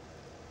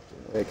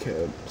 Giving away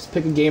code. Just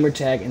pick a gamer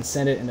tag and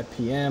send it in a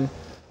PM.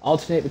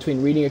 Alternate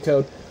between reading a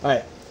code.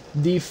 Alright,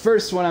 the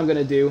first one I'm going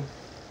to do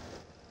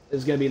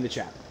is going to be in the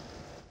chat.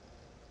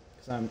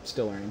 Because I'm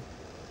still learning.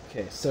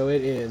 Okay, so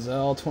it is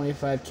all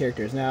 25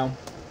 characters. Now,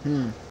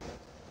 how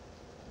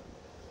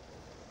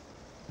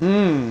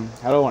do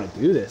I want to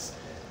do this?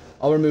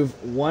 I'll remove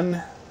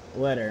one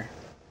letter.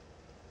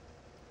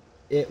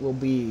 It will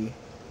be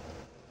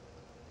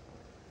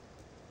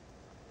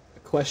a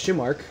question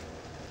mark.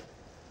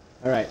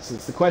 Alright, so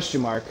it's the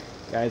question mark.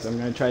 Guys, I'm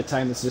going to try to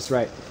time this just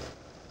right.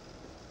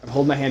 I'm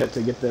holding my hand up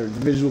to get the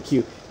visual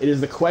cue. It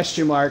is the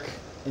question mark,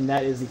 and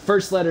that is the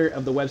first letter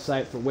of the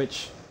website for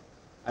which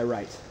I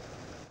write. So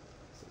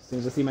as soon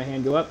as I see my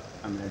hand go up,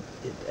 I'm going to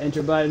hit the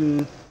enter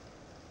button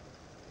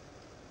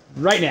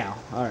right now.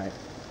 Alright.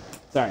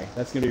 Sorry,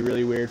 that's going to be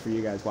really weird for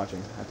you guys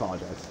watching. I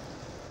apologize.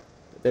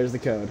 But there's the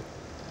code.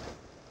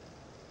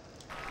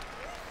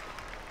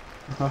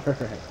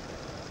 Alright.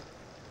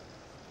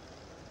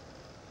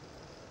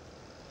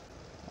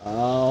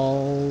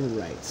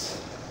 Alright.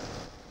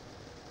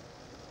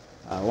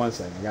 One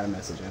second, I got a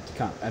message I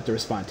have to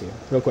respond to.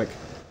 Real quick.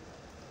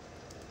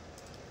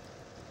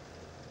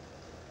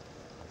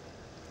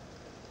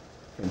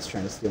 Friend's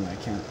trying to steal my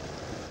account.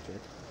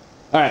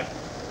 Alright,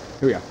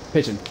 here we go.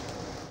 Pitching.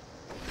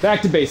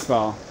 Back to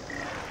baseball.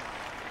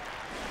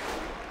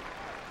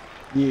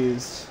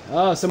 Used.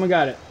 Oh, someone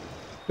got it.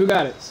 Who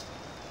got it?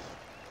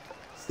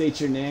 State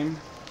your name.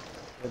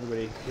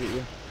 Everybody greet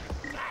you.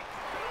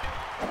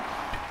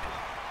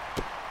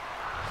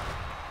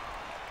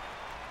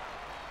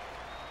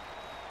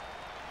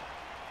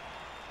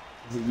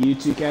 Is it you,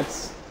 two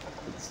cats?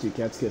 It's two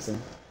cats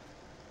kissing.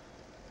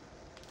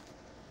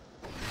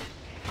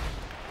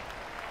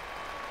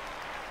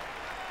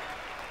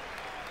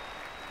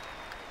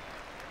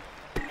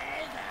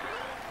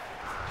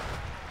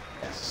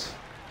 Yes.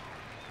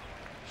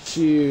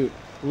 Shoot.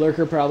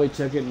 Lurker probably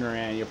took it and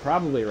ran. You're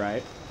probably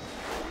right.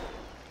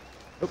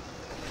 Oh.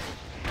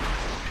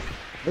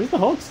 Where's the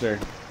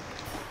Hulkster?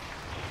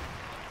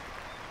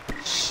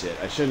 Shit,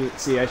 I should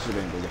have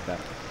been able to get that.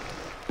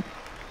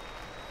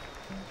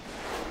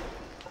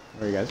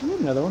 Alright guys, we get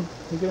another one.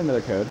 We get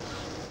another code.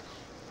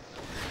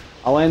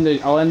 I'll end the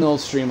whole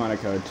stream on a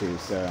code too,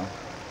 so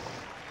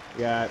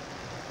we got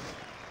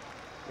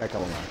a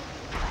couple more.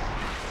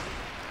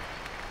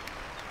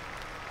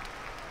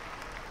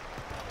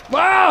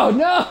 Wow,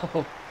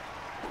 no!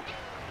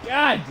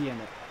 God damn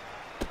it.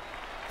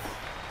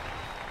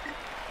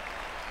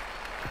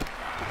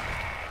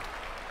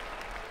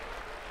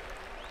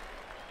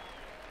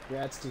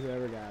 Congrats to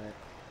whoever got it.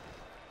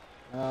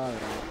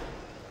 Alright.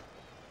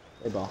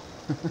 Play ball.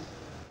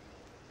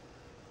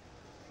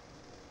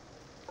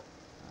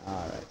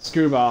 Alright,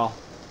 screwball.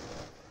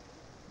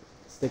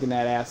 Sticking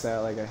that ass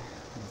out like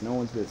it's no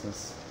one's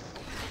business.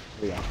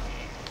 Here we go.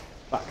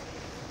 Fuck.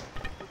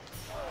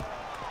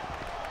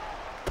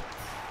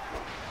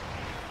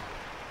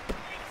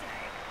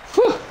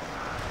 Whew!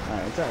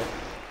 Alright, it's alright.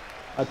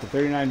 Up to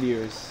 39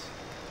 viewers.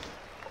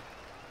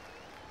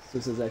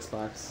 This is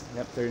Xbox.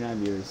 Yep,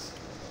 39 viewers.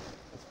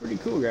 That's pretty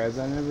cool, guys.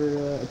 I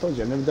told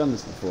you, I've never done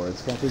this before.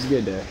 It's kind of feels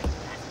good to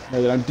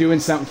know that I'm doing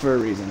something for a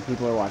reason.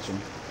 People are watching.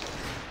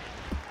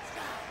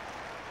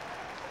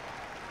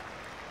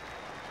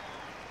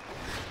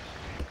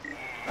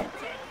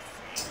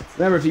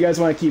 Remember, if you guys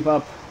want to keep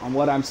up on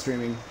what I'm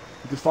streaming,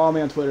 you can follow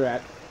me on Twitter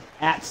at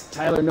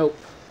TylerNope.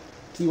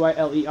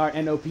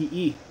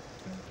 TylerNope.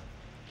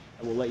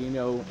 I will let you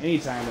know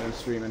anytime that I'm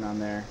streaming on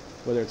there,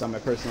 whether it's on my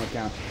personal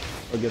account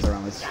or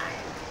Gizorama's.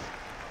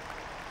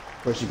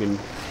 Of course, you can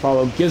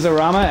follow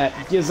Gizorama at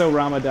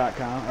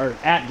Gizorama.com, or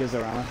at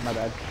Gizorama, my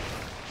bad.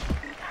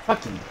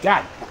 Fucking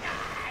God.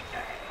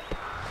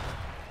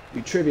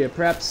 Do trivia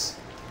preps,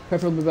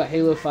 preferably about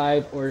Halo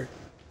 5 or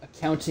a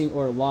Accounting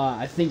or law?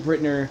 I think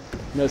Brittner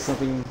knows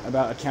something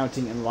about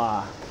accounting and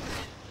law.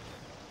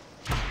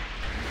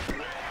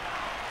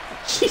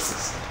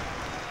 Jesus.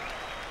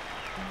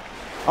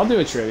 I'll do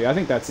a trivia. I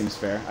think that seems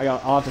fair. I'll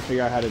have to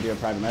figure out how to do a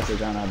private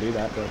message. I don't know how to do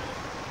that, but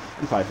I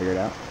can probably figure it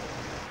out.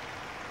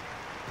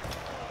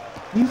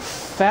 You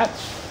fat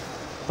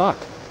fuck.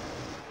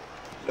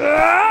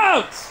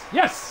 Out!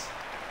 Yes!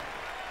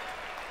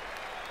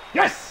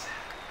 Yes!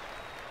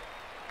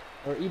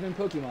 Or even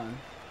Pokemon.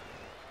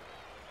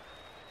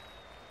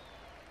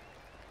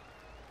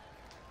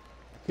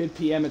 I could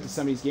PM it to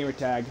somebody's gamer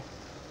tag.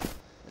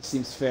 It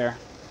seems fair.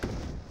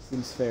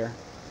 Seems fair.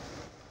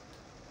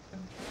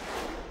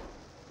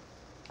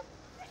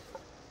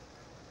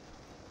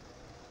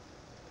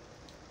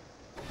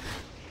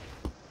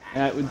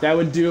 And that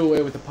would do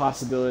away with the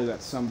possibility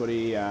that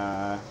somebody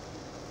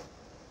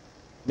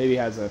maybe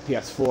has a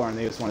PS4 and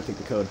they just want to take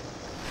the code.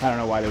 I don't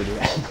know why they would do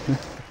that.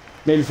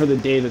 Maybe for the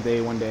day that they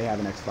one day have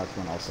an Xbox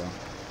One also.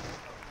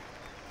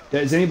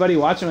 Is anybody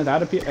watching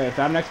without an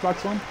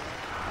Xbox One?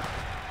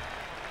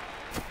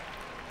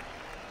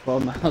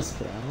 12 miles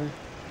per hour?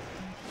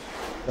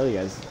 Tell you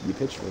guys, you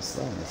pitch was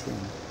slow in this game.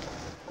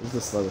 This is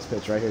the slowest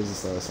pitch. Right here is the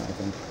slowest one, I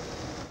think.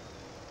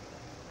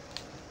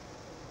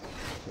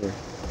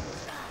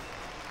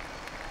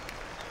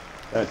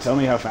 Here. Tell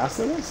me how fast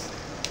it was?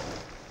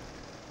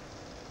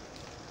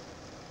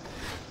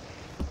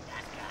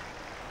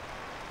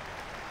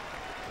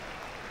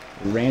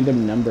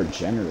 Random number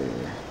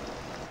generator.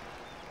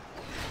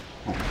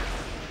 Oh.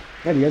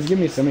 God, you guys give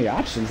me so many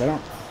options. I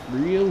don't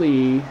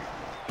really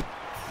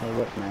know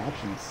what my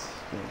options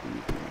will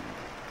be.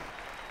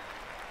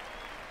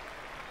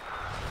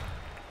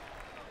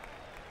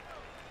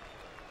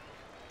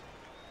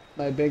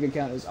 My bank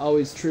account is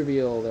always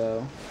trivial,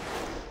 though.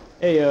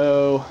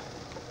 Ayo.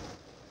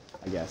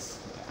 I guess.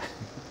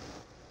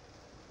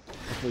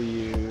 Hopefully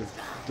you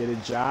get a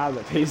job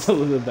that pays a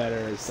little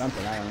better or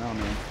something. I don't know,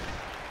 man.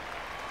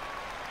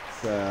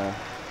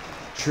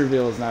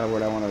 Trivial is not a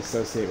word I want to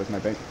associate with my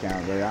bank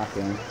account very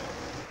often.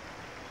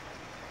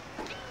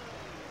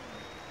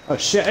 Oh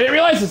shit, I didn't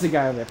realize there's a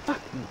guy over there. Fuck.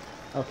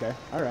 Okay,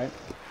 alright.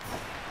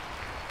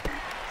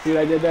 See what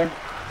I did there?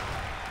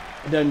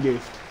 I done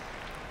goofed.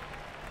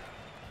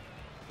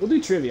 We'll do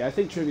trivia. I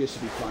think trivia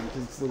should be fun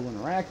because it's a little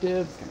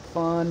interactive, it's kind of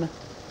fun.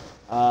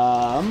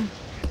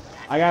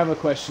 I have a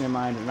question in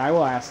mind and I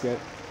will ask it.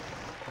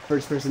 The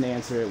first person to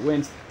answer it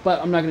wins, but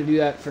I'm not going to do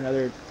that for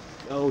another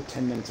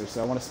 10 minutes or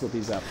so. I want to split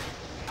these up.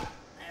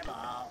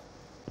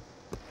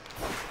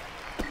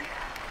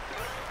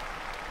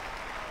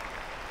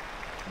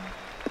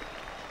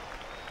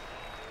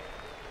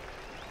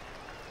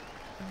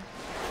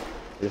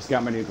 I just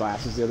got my new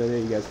glasses the other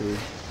day. You guys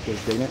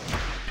digging it?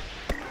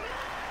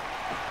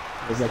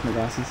 You guys like my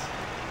glasses?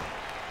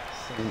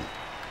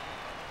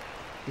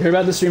 You heard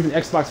about the stream from the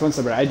Xbox One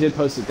subreddit. I did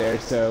post it there,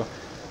 so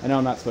I know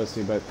I'm not supposed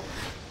to, but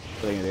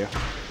what are you gonna do?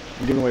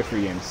 I'm giving away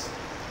free games.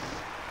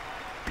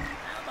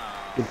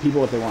 Give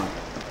people what they want.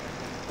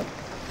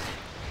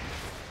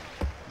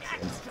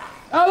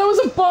 Oh, that was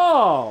a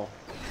ball!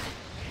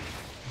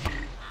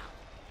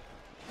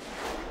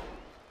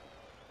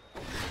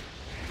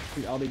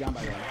 I'll be gone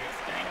by then.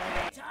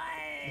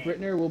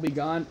 Brittner will be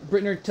gone.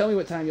 Brittner, tell me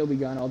what time you'll be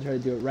gone. I'll try to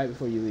do it right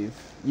before you leave.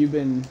 You've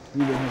been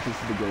here since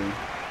the beginning.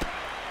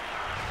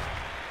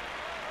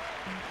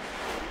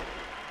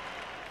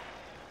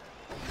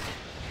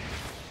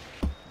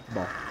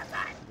 Ball.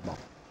 Ball.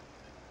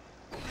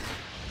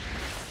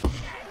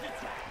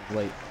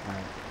 Late.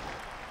 Alright.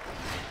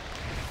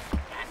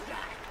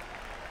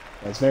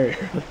 That's very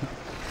early.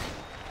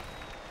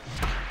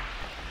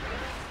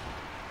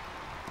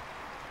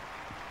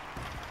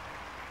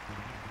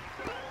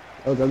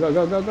 Oh, go, go,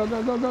 go, go, go,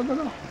 go, go, go, go,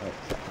 go.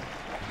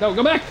 No,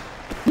 go back!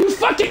 You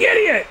fucking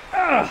idiot!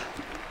 Ugh!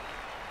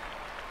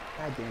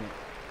 God damn it.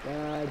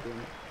 God damn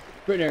it.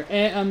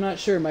 Brittner, I'm not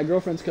sure. My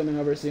girlfriend's coming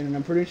over soon, and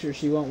I'm pretty sure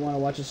she won't want to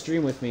watch a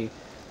stream with me.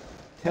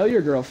 Tell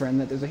your girlfriend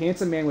that there's a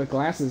handsome man with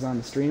glasses on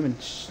the stream, and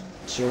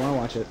she'll want to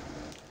watch it.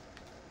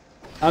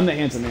 I'm the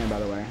handsome man, by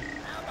the way.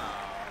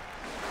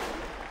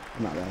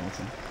 I'm not that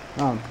handsome.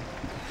 Not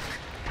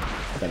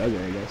that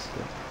ugly, I guess.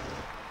 But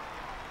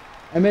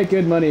I make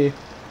good money,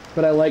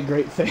 but I like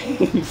great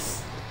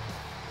things.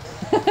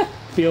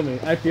 Feel me.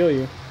 I feel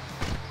you.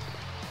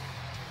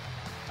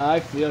 I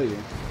feel you.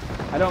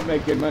 I don't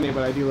make good money,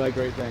 but I do like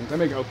great things. I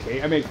make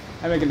okay. I make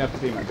enough to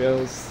pay my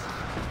bills.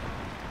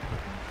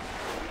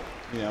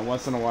 You know,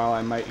 once in a while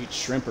I might eat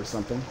shrimp or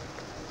something.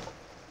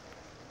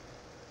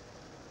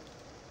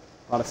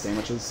 A lot of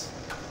sandwiches.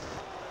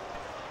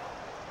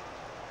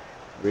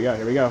 Here we go,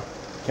 here we go.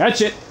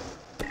 Catch it!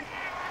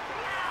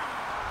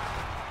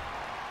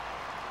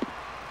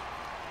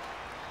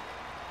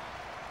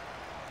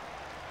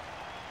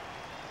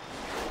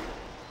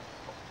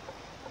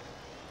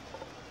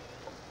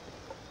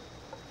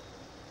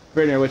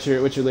 Brittner, what's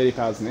your lady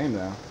pal's name,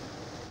 though?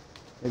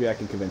 Maybe I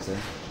can convince her.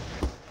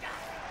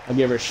 I'll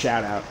give her a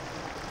shout-out.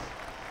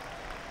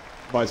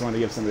 I've always wanted to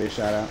give somebody a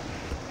shout-out.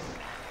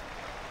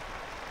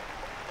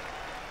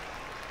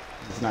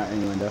 It's not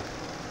innuendo.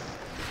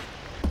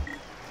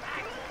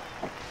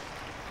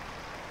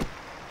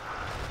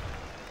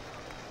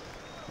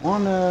 I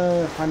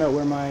wanna find out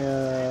where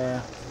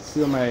my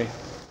see where my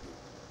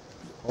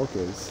Hulk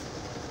is.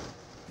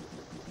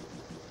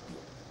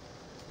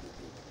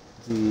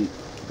 See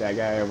that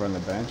guy over on the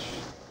bench.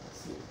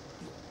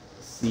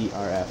 Let's see.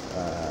 CRF.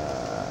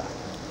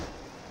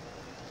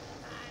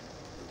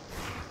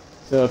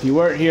 So if you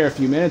weren't here a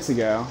few minutes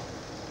ago,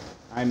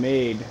 I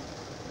made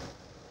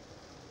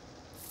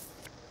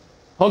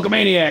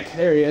Hulkamaniac.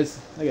 There he is.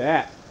 Look at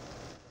that.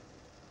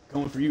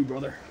 Going for you,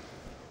 brother.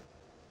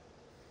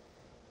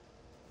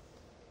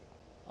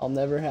 I'll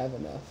never have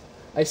enough.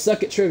 I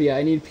suck at trivia.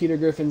 I need Peter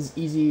Griffin's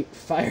easy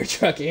fire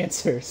truck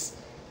answers.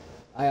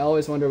 I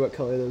always wonder what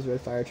color those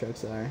red fire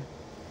trucks are.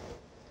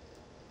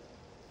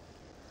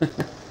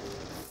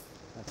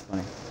 That's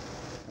funny.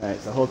 Alright,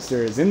 so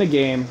Hulkster is in the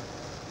game.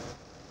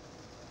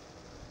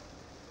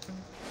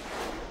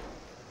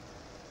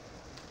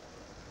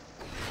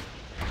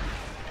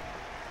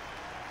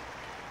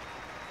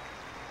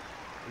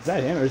 Is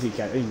that him, or is he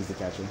I think he's the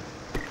catcher.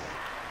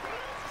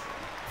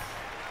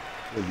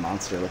 Big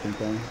monster looking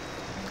thing.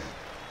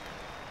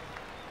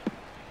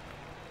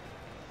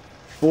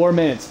 4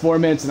 minutes,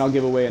 and I'll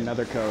give away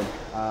another code.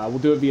 We'll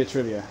do it via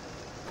trivia.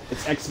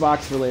 It's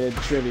Xbox related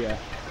trivia.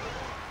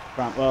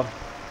 Well,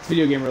 it's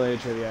video game related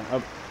trivia.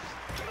 Oh.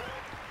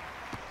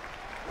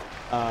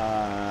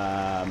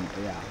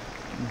 Yeah,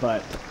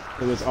 but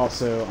it was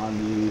also on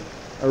the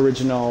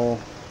original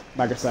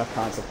Microsoft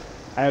console.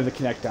 I have the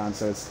Kinect on,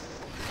 so it's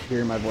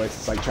hearing my voice.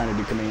 It's like trying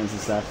to do commands and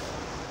stuff.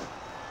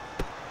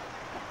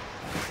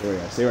 There we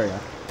go. See where we go.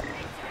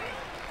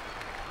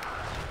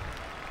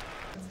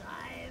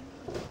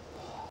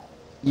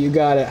 You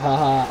got it,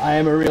 haha. I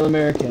am a real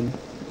American.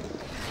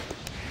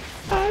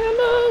 I am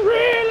a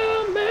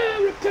real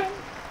American.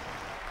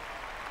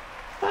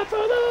 Fight for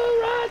the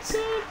rights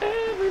of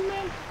every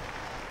man.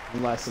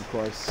 Unless, of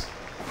course,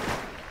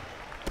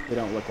 they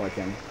don't look like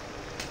him.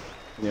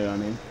 You know what I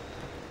mean?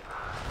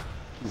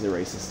 He's a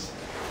racist.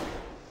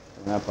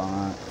 Coming up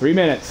on 3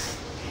 minutes.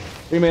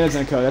 3 minutes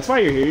and a code. That's why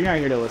you're here. You're not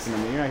here to listen to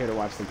me. You're not here to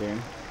watch the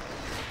game.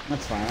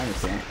 That's fine. I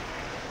understand.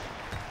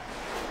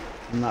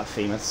 I'm not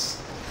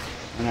famous.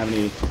 I don't have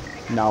any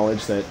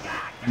knowledge that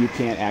you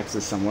can't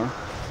access somewhere.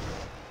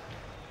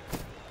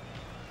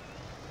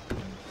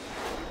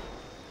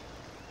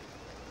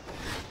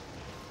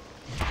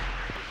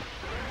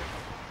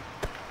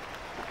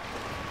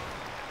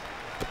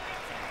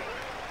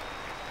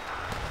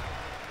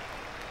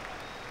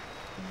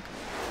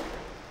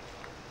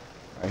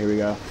 Alright, here we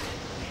go.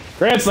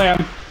 Grand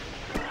Slam!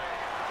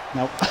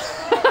 Nope.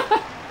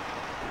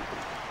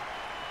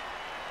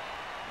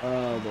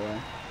 Oh boy.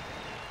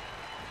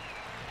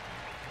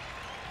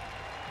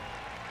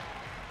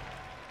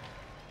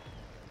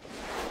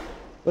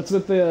 What's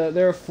with the...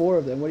 There are 4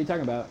 of them. What are you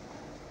talking about?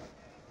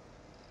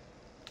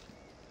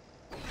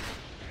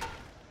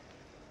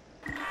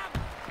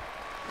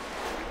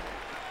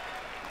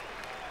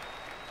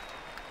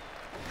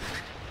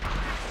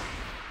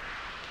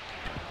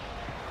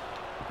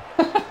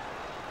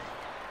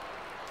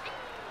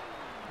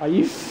 Are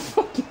you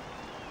fucking...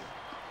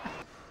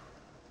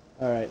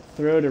 Alright,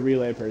 throw to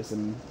relay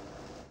person.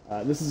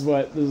 This is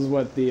what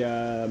the,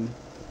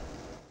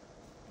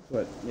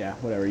 yeah,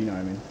 whatever, you know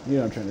what I mean. You know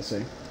what I'm trying to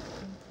say.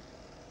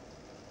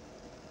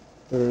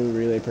 Throw to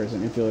relay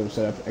person, infielder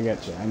setup, I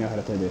got you, I know how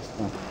to play this.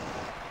 Oh.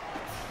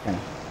 Kinda.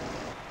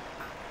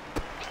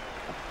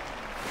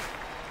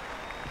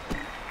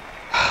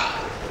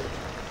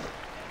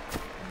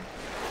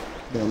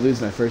 I'm gonna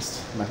lose my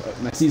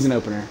season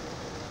opener.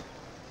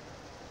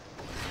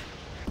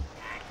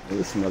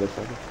 This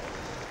motherfucker.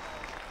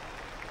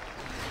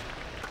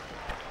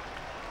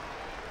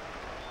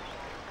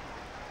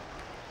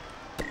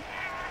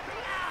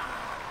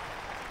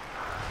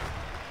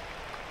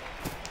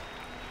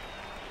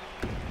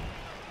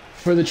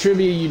 For the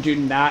trivia, you do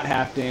not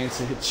have to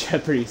answer it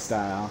Jeopardy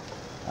style.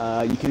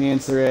 You can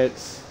answer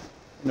it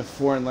in a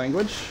foreign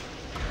language.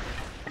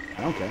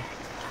 I don't care.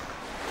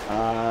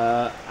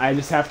 I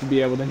just have to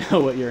be able to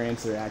know what your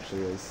answer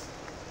actually is.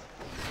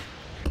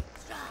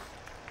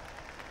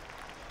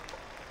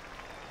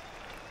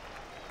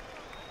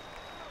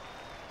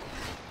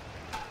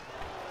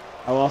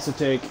 I'll also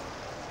take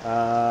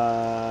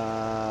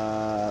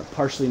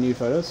partially nude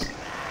photos.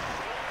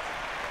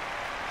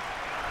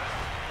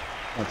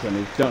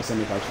 Don't send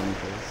me partially nude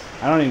photos.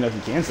 I don't even know if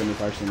you can send me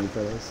partially nude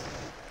photos.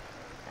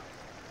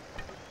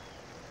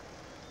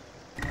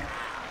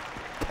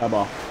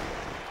 Ball.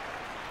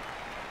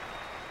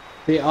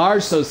 They are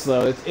so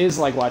slow. It is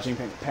like watching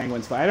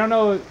penguins, but I don't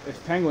know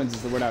if penguins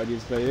is the word I would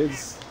use, but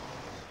it's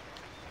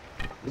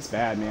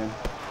bad, man.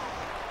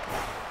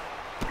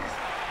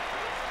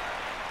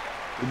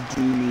 They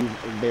do move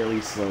very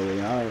slowly.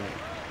 Alright.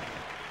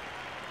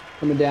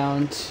 Coming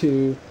down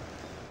to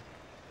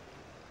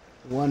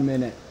 1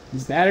 minute.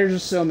 These batters are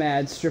so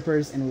mad.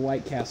 Strippers and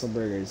White Castle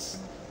burgers.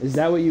 Is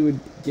that what you would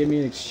give me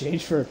in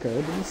exchange for a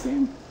code in this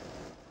game?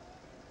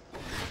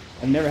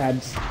 I've never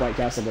had White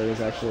Castle burgers,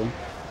 actually.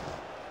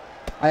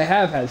 I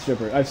have had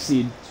strippers. I've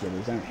seen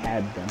strippers. I haven't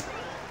had them.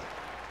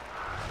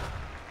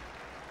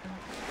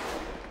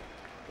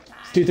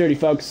 2:30,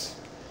 folks.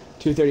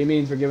 2:30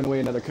 means we're giving away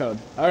another code.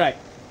 All right.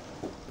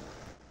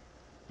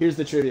 Here's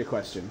the trivia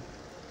question.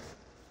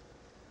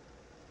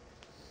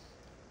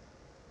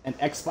 An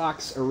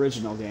Xbox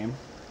original game,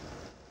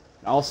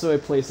 also a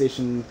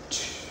PlayStation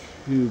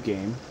 2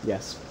 game,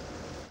 yes,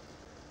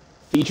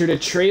 featured a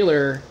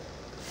trailer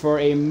for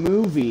a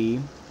movie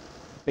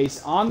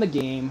based on the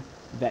game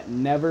that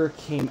never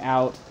came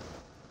out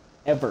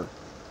ever.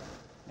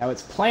 Now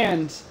it's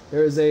planned.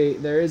 There is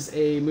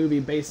a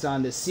movie based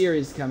on this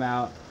series to come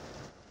out,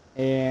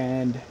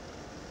 and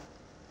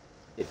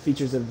it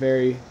features a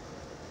very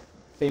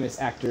famous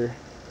actor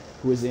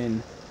who was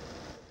in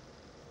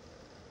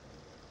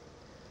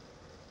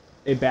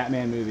a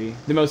Batman movie,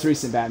 the most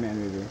recent Batman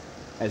movie,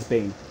 as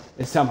Bane.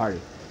 It's Tom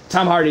Hardy.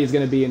 Tom Hardy is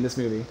going to be in this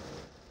movie.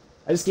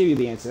 I just gave you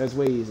the answer. That's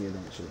way easier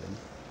than it should have been.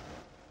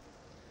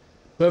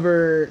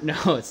 Whoever,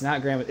 no, it's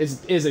not Grandma.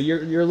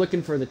 You're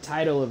looking for the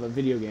title of a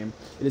video game.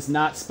 It is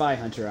not Spy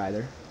Hunter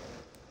either.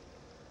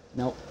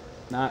 Nope,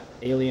 not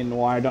Alien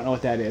Noir. I don't know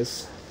what that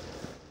is.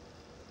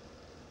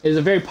 It is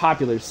a very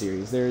popular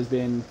series. There has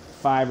been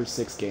 5 or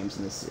 6 games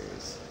in this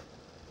series.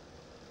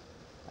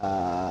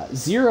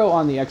 0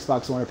 on the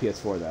Xbox One or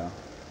PS4 though.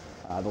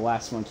 The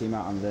last one came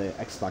out on the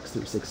Xbox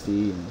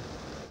 360. And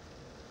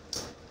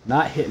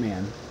not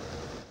Hitman.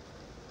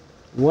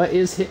 What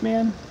is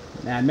Hitman?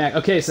 Mad Max.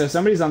 Okay, so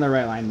somebody's on the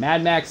right line.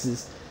 Mad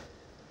Max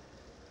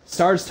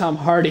stars Tom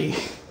Hardy,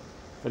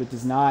 but it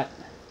is not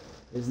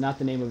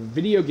the name of a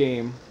video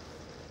game.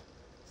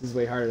 This is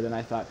way harder than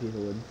I thought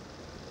people would.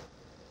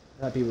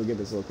 I thought people would get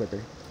this a little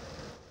quicker.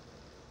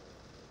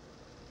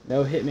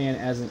 No, Hitman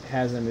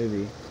has a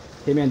movie.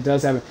 Hitman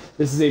does have a...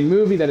 This is a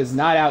movie that is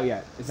not out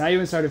yet. It's not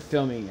even started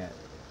filming yet.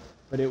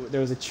 But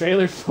there was a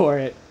trailer for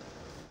it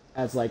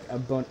as like a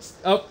bonus.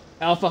 Oh,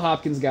 Alpha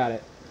Hopkins got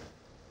it.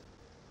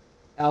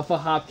 Alpha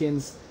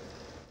Hopkins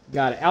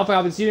got it. Alpha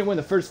Hopkins, you didn't win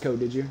the first code,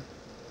 did you?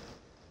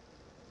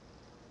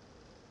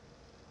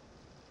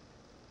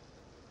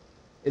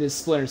 It is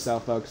Splinter Cell,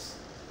 folks.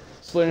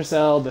 Splinter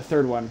Cell, the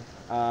third one.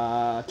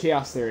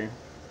 Chaos Theory.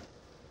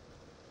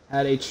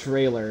 Had a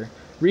trailer.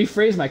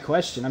 Rephrase my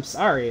question. I'm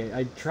sorry.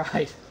 I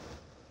tried.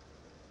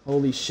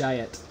 Holy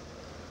shit.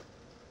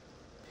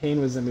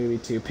 Payne was a movie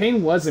too.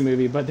 Payne was a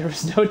movie, but there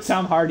was no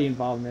Tom Hardy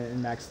involvement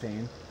in Max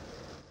Payne.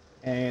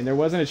 And there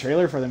wasn't a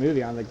trailer for the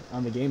movie on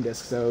the game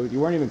disc, so you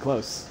weren't even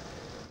close.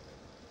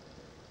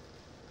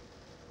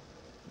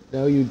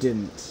 No, you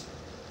didn't.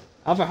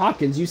 Alpha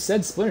Hopkins, you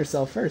said Splinter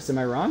Cell first. Am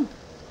I wrong?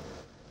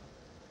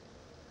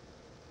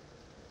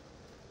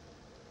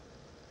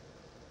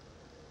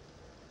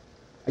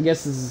 I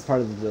guess this is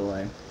part of the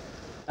delay.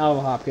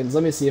 Alpha Hopkins,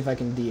 let me see if I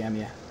can DM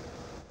you.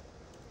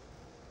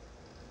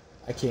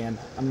 I can.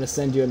 I'm going to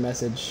send you a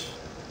message.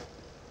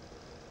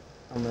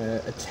 I'm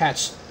going to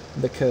attach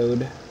the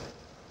code.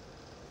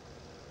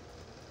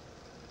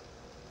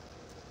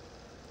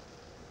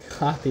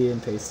 Copy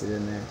and paste it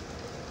in there.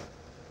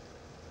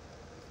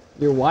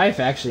 Your wife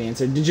actually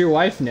answered. Did your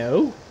wife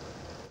know?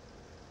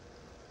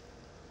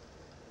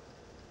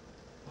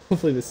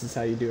 Hopefully this is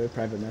how you do a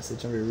private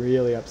message. I'm gonna be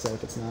really upset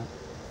if it's not.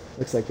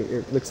 Looks like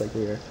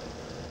we are.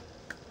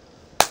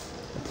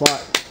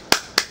 Plot.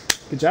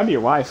 Good job to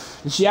your wife.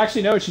 Did she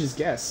actually know, or she just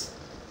guess?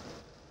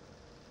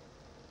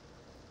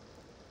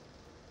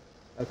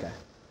 Okay.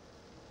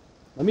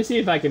 Let me see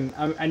if I can...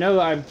 I know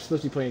I'm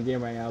supposed to be playing a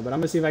game right now, but I'm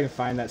gonna see if I can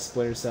find that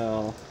Splinter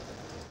Cell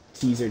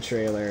teaser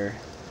trailer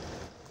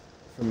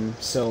from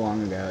so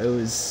long ago. It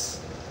was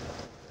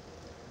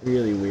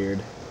really weird.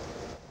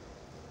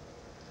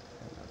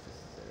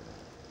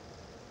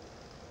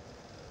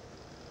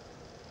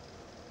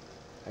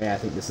 Yeah, I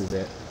think this is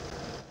it.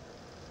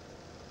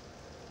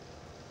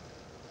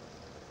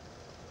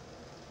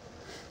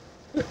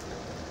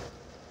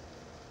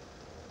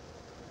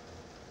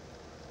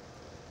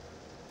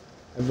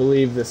 I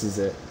believe this is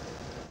it.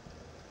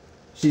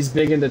 She's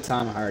big into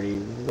Tom Hardy.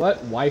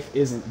 What wife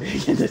isn't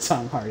big into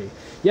Tom Hardy?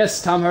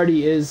 Yes, Tom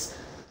Hardy is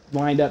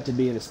lined up to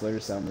be in a Splinter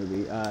Cell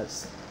movie.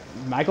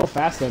 Michael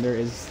Fassbender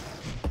is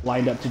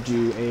lined up to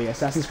do a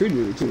Assassin's Creed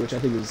movie too, which I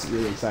think is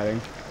really exciting.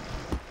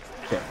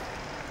 Okay.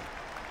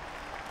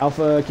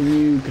 Alpha, can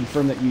you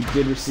confirm that you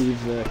did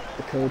receive the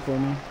code for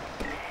me?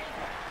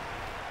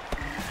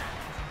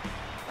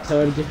 Tell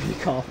her to give me a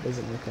call if it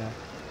doesn't work out.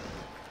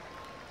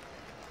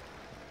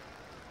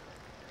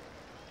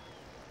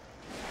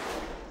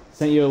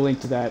 Sent you a link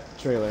to that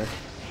trailer.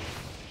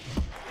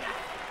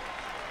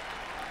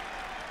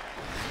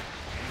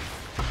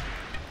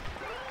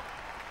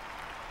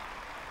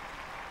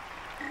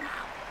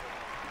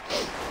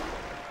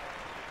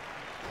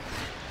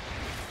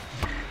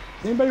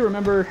 Does anybody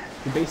remember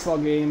the baseball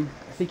game?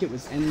 I think it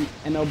was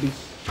MLB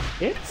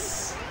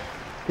Hits?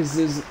 Because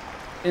it's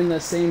in the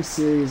same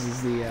series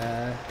as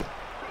the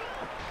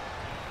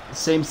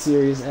same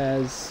series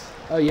as...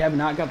 Oh, you have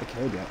not got the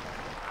code yet.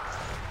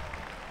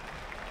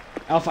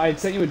 Alpha, I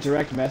sent you a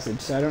direct message,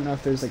 so I don't know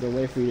if there's like a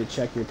way for you to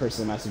check your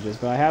personal messages,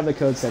 but I have the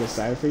code set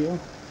aside for you.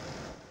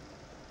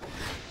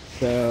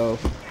 So,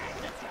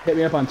 hit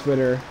me up on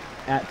Twitter,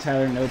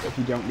 @TylerNope if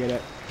you don't get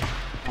it.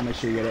 I'll make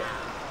sure you get it.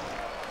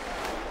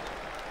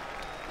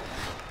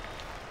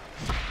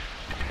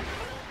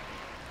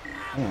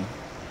 Yeah.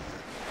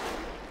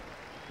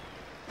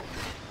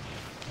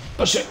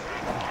 Oh shit!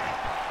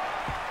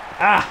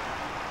 Ah!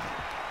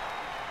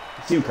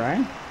 See you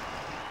crying?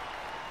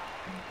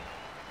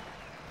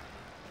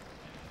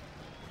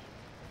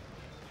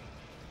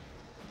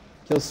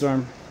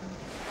 Killstorm.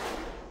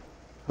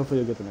 Hopefully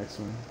you'll get the next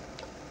one.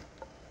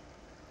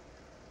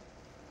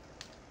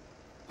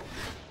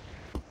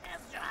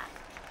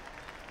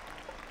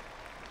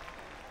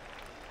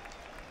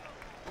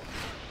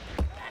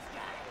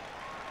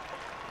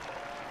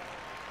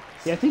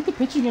 See, I think the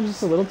pitching game is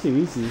just a little too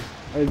easy.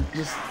 Or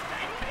just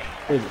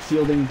what is it,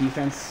 fielding,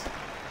 defense.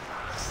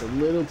 Just a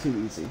little too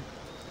easy.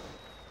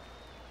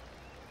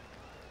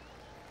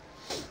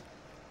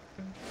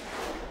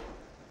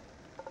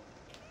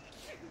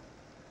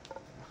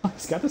 Oh,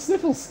 he's got the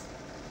sniffles.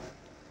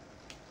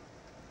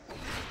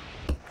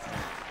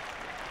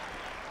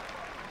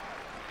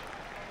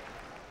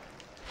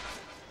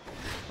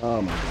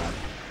 Oh my god.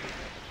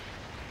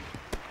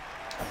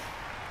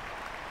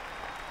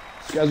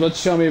 So guys, let's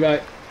show me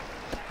about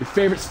your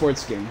favorite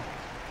sports game.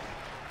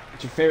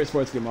 What's your favorite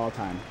sports game of all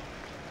time?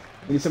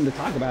 We need something to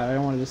talk about. I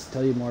don't want to just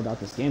tell you more about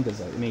this game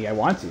because I mean I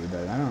want to,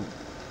 but I don't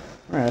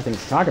have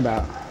things to talk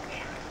about.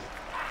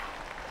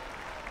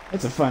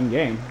 It's a fun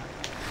game.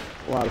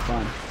 A lot of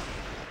fun.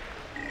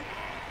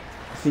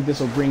 I think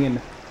this will bring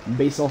in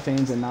baseball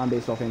fans and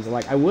non-baseball fans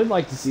alike. I would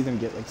like to see them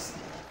get like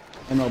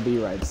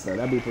MLB rights though.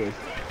 That'd be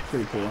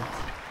pretty cool.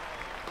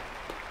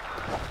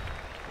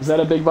 Is that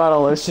a big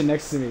bottle of lotion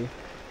next to me?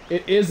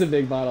 It is a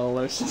big bottle of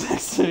lotion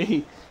next to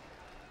me.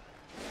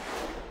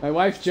 My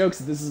wife jokes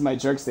that this is my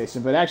jerk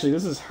station, but actually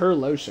this is her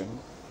lotion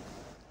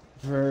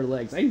for her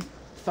legs. I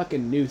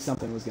fucking knew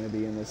something was going to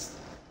be in this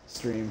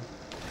stream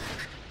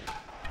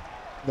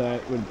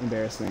that would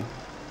embarrass me.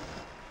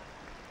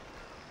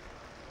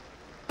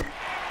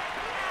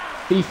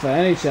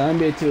 FIFA, NHL,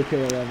 NBA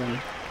 2K11,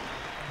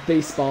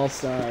 Baseball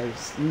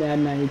Stars,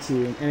 Madden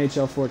 92, and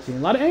NHL 14. A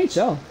lot of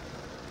NHL.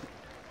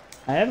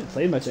 I haven't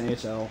played much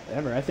NHL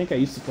ever. I think I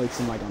used to play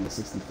some like on the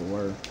 64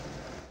 or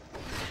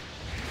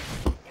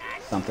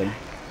something.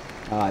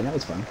 That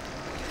was fun.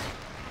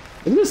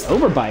 Look at this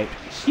overbite.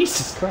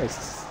 Jesus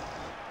Christ.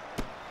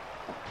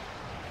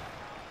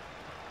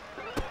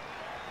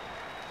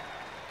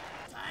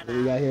 What do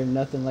we got here?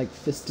 Nothing like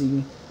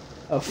fisting.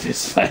 Oh,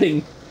 fist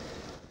fighting.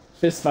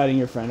 Fist fighting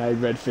your friend. I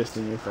read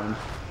fisting your friend.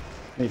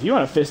 I mean, if you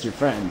want to fist your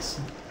friends.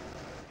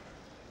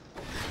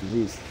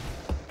 Jeez.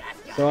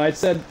 So I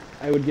said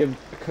I would give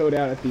a code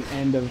out at the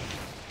end of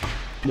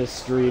this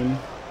stream.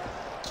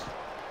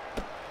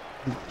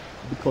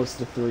 Be close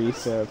to 3,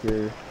 so if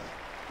you're,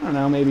 I don't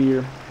know, maybe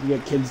you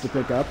got kids to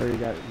pick up or you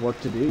got work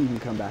to do, you can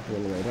come back a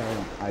little later.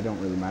 I don't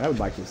really mind. I would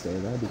like you to stay.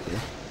 That'd be cool.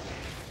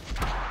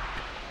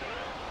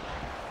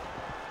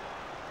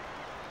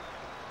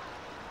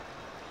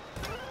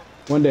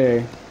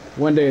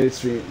 One day this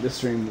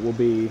stream will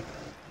be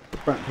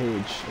front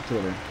page of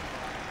Twitter.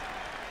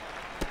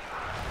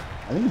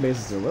 I think the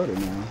bases are loaded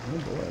now. Oh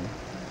boy.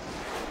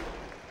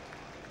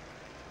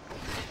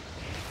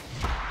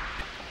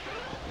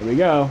 Here we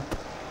go.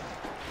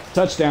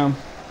 Touchdown.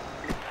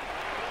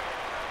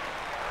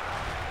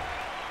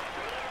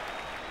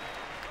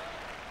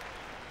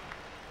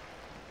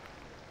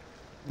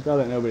 I thought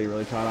that nobody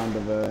really caught on to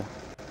the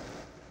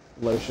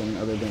lotion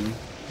other than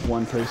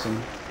one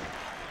person.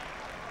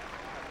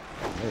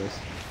 There it is.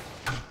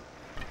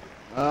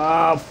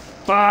 Oh,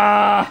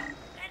 fuck!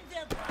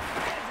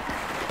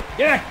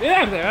 Get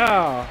out of there!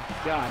 Oh,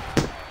 God.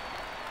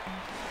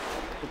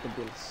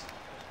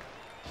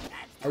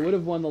 I would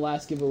have won the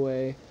last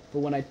giveaway, but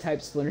when I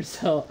typed Splinter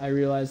Cell, I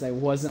realized I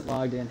wasn't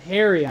logged in.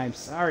 Harry, I'm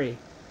sorry.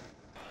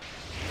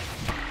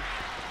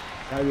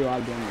 Gotta be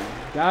logged in, man.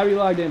 Gotta be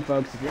logged in,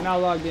 folks. If you're not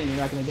logged in, you're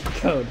not gonna get the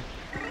code.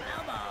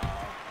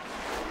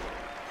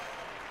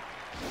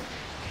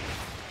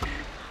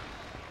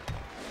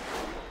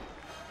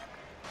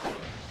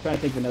 Trying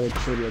to think of another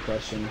trivia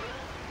question.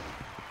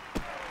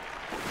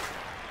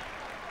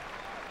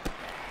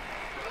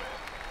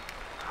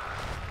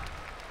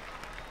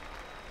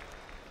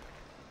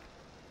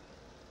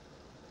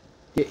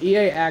 Get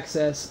EA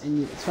access,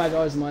 and it's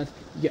 $5 a month.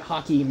 You get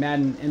hockey,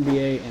 Madden,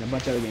 NBA, and a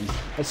bunch of other games.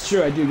 That's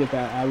true, I do get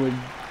that.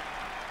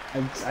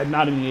 I'm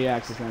not an EA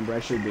access member.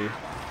 I should be.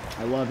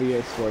 I love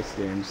EA Sports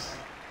games.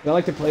 But I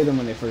like to play them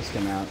when they first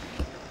come out.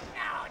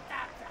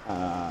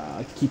 I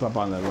like to keep up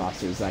on the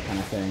rosters, that kind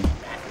of thing.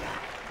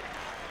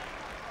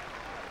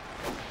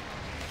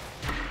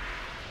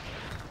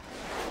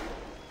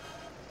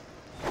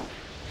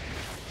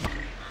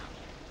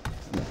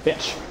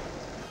 Fish.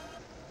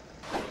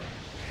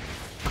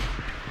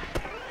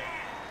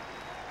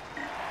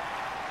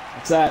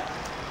 What's that?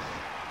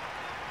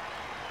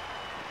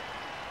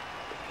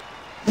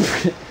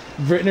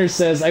 Brittner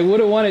says, I would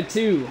have won it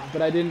too,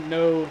 but I didn't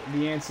know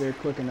the answer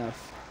quick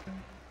enough.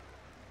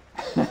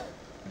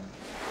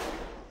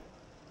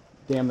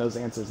 Damn those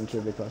answers and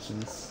trivia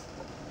questions.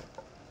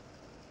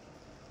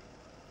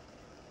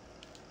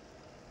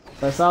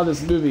 I saw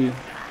this movie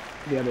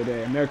the other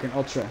day, American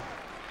Ultra.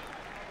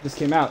 Just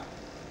came out.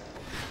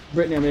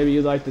 Brittany, maybe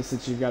you'd like this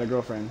since you've got a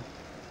girlfriend.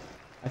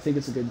 I think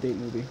it's a good date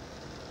movie.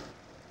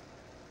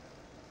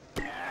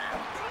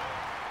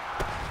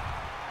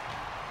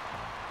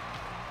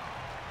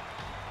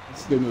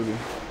 It's a good movie.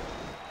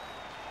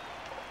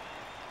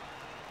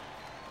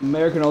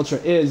 American Ultra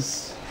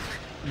is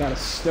about a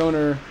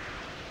stoner.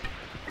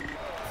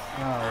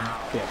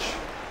 Oh, bitch.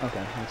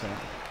 Okay, that's all right.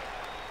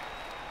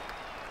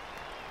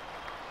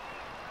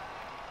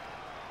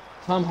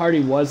 Tom Hardy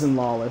was in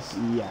Lawless,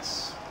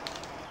 yes.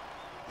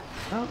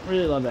 I don't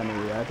really love that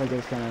movie. I think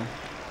it's kind of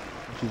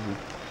cheesy.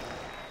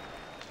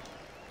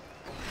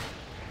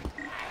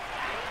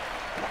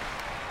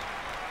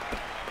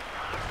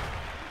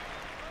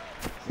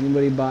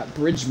 Anybody bought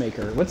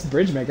Bridgemaker? What's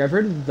Bridgemaker? I've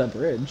heard of The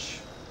Bridge.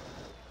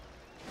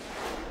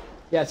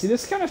 Yeah, see,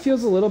 this kind of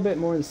feels a little bit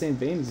more in the same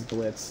vein as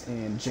Blitz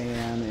and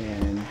Jam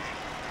and...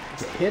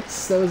 Is it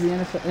Hits? That was the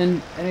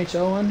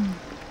NHL one?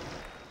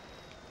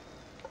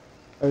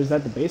 Or is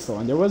that the baseball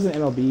one? There was an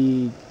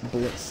MLB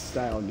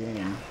Blitz-style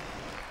game.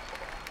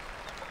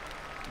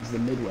 It was the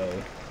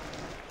Midway.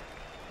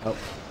 Oh,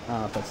 I don't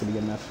know if that's gonna be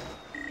good enough.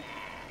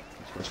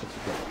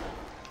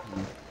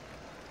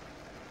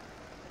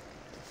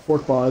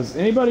 Forkball is...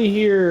 Anybody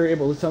here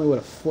able to tell me what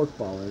a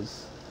forkball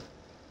is?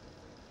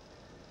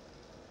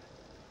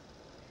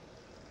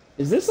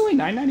 Is this only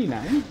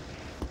 $9.99?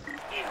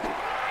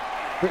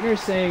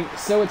 Brittner's saying,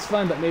 so it's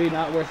fun, but maybe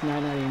not worth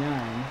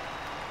 $9.99.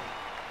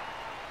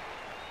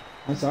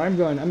 I'm sorry,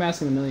 I'm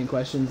asking a million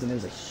questions, and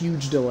there's a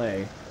huge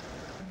delay.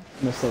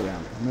 I'm gonna slow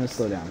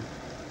down.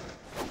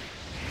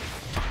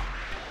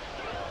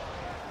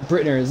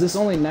 Brittner, is this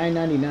only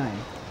 $9.99?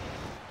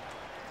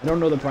 I don't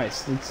know the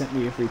price. They sent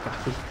me a free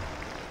copy.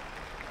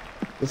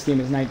 This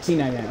game is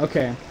 $19.99.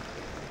 Okay.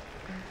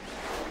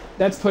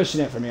 That's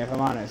pushing it for me, if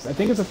I'm honest. I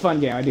think it's a fun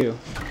game, I do.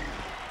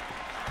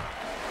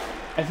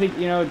 I think,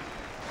 you know,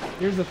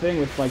 here's the thing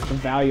with, like, the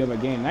value of a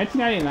game.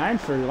 $19.99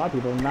 for a lot of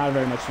people, not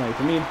very much money.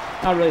 For me,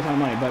 not really a ton of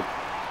money, but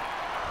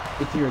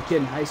if you're a kid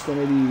in high school,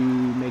 maybe you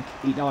make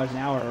 $8 an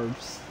hour or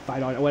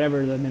 $5,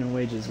 whatever the minimum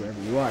wage is,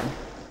 wherever you are.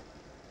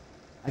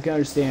 I can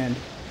understand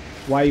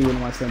why you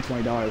wouldn't want to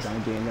spend $20 on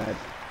a game that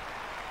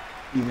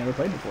you've never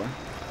played before.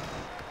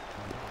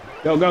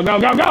 Go, go, go,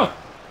 go, go!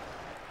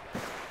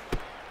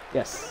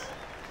 Yes.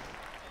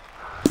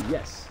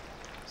 Yes.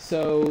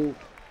 So,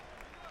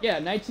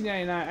 yeah,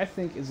 $19.99 I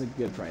think is a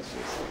good price for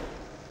this.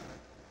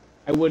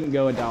 I wouldn't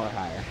go $1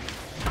 higher.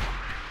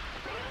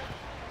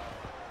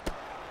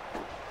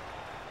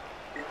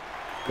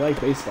 I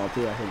like baseball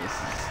too. I think this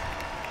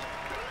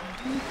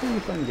is a pretty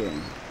fun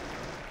game.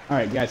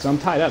 Alright guys, so I'm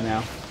tied up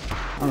now.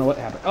 I don't know what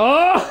happened.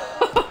 Oh!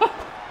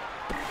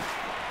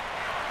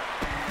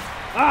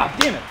 Ah,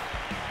 damn it!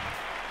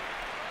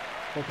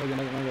 Hulk Hogan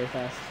doesn't run very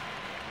fast.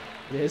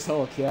 It is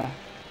Hulk, yeah.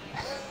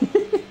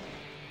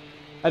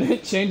 I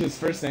didn't change his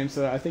first name,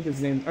 so I think his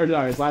name, or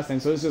no, his last name,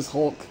 so it's just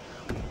Hulk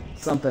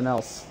something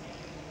else.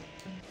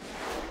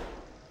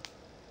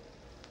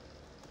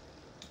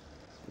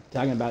 We're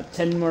talking about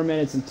 10 more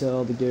minutes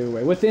until the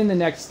giveaway. Within the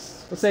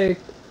next, let's say,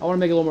 I want to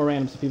make it a little more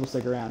random so people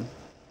stick around.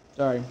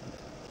 Sorry.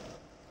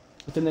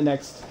 Within the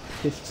next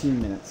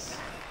 15 minutes,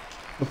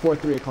 before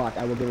 3 o'clock,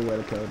 I will give away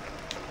the code.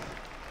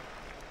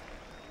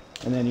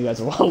 And then you guys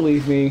will all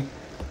leave me.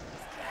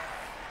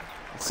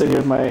 Sit here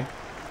with my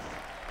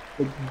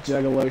big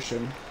jug of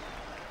lotion.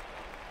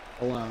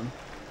 Alone.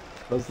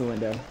 Close the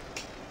window.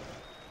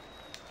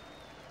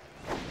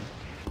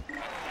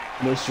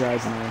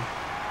 Moisturize my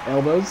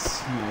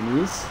elbows, my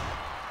knees.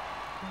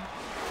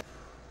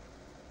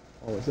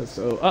 Oh, what's this?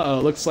 So,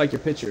 uh-oh, looks like your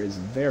pitcher is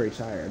very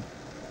tired.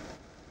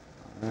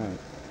 Alright.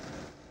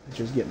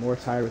 Pitchers get more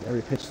tired with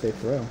every pitch they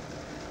throw.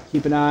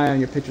 Keep an eye on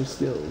your pitcher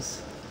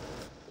skills.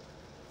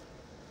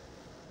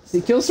 See,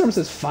 Killstorm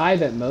says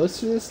 5 at most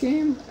for this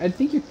game? I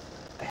think you...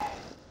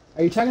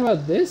 Are you talking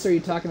about this, or are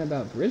you talking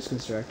about Bridge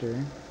Constructor?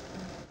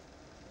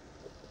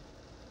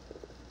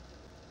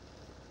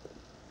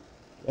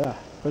 Yeah,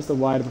 press the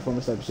Y to perform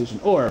a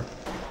substitution. Or...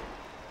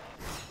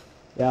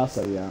 Yeah, I'll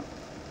sub you out.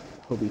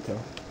 Hobito.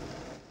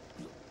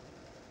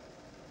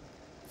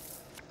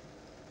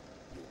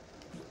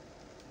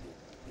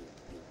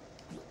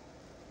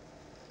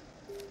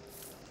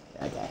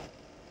 Okay.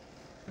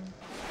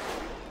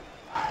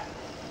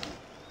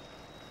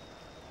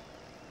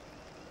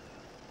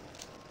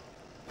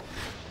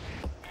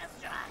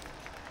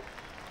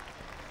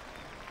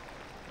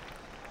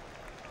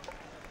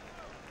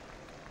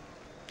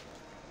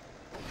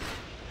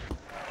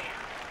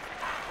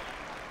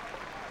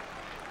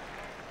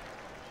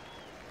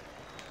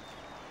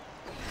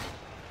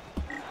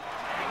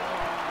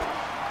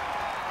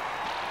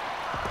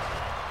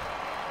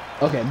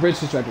 Okay, Bridge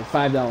Constructor,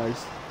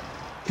 $5.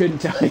 Couldn't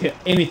tell you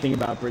anything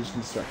about Bridge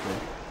Constructor.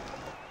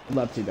 I'd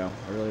love to, though.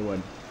 I really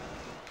would.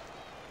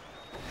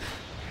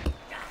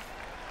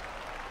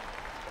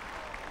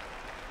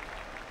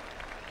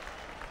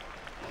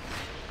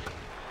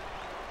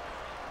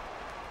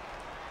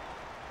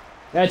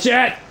 Catch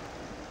it!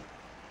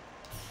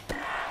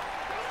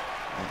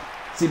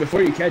 See,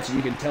 before you catch it,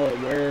 you can tell it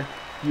where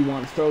you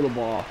want to throw the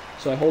ball.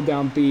 So I hold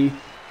down B,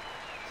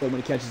 so when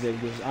he catches it,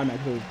 it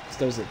automatically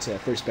throws it to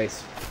first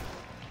base.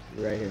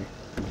 Right here.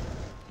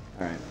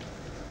 All right.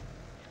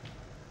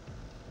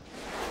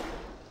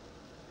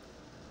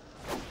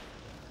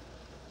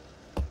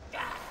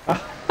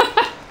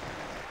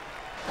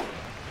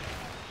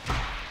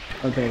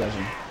 Okay,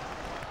 legend.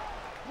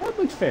 That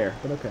looked fair,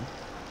 but okay.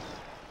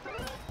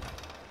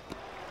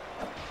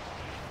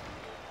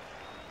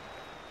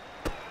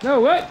 No,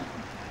 what?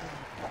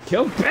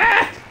 Kill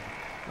back!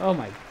 Oh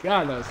my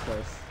god, that was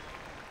close.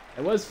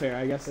 It was fair,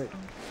 I guess it...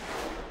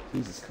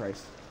 Jesus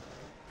Christ.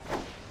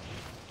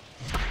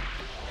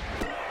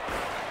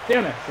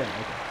 Damn it! Damn it,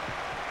 okay.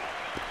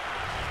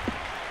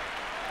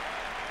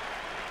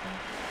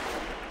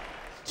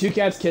 Two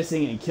cats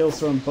kissing and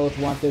Killstorm both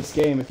want this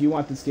game. If you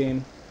want this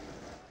game,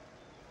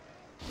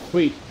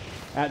 tweet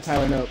at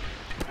Tyler Nope.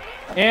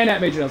 And at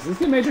Major Nelson. Let's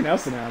get Major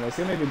Nelson on this.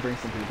 He'll maybe bring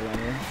some people in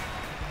here.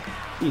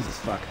 Jesus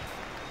fuck.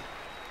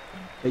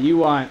 That you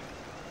want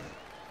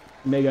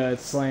Mega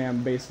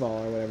Slam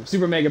Baseball or whatever.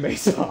 Super Mega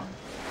Baseball.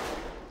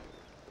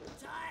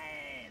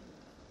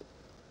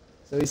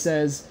 So he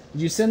says,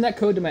 did you send that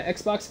code to my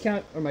Xbox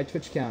account or my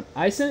Twitch account?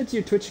 I sent it to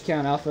your Twitch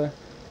account, Alpha.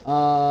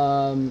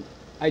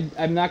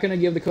 I'm not gonna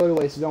give the code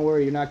away, so don't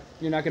worry. You're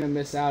not gonna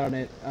miss out on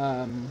it.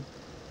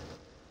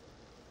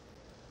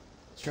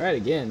 Let's try it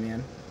again,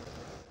 man.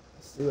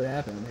 Let's see what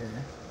happened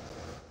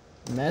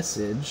here.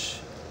 Message.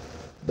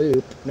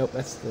 Boop. Nope,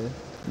 that's the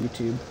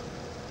YouTube.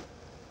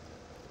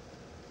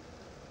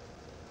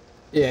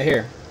 Yeah,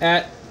 here.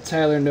 At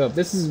Tyler Nope.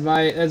 That's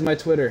my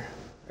Twitter.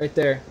 Right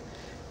there.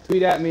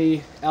 Tweet at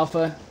me,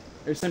 Alpha.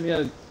 Or send me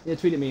a... Yeah,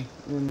 tweet at me.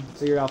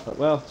 So you're Alpha.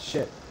 Well,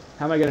 shit.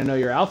 How am I gonna know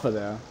you're Alpha,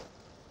 though?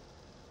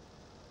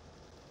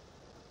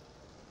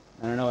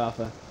 I don't know,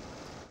 Alpha.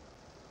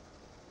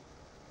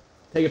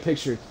 Take a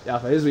picture,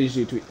 Alpha. This is what you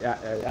should tweet,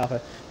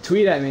 Alpha.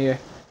 Tweet at me a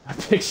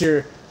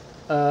picture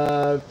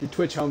of your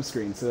Twitch home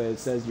screen so that it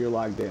says you're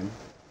logged in.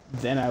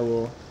 Then I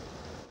will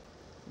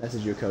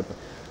message you a code.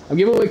 I'm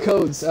giving away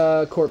codes,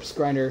 Corpse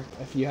Grinder,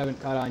 if you haven't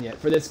caught on yet.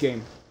 For this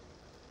game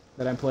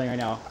that I'm playing right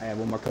now, I have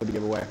one more code to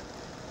give away.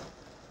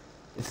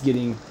 It's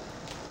getting...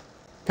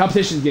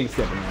 Competition's getting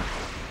stiff now.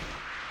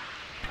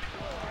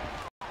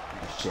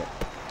 Oh, shit.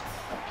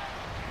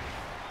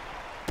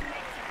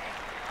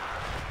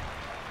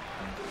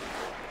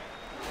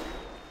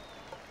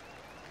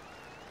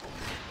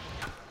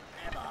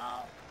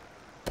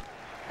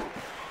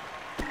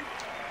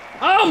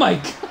 Oh my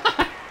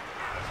god!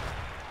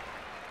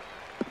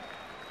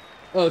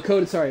 Oh, the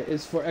code, sorry,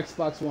 is for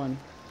Xbox One.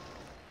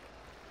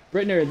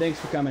 Brittner, thanks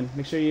for coming.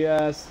 Make sure you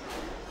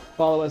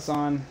follow us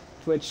on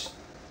Twitch.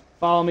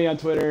 Follow me on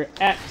Twitter,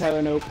 at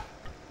Tyler Nope.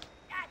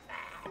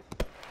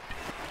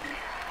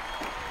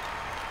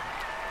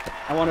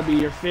 I want to be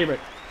your favorite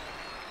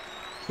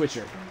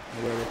Twitcher.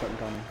 Or whatever they fucking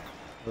call me.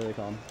 What do they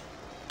call him?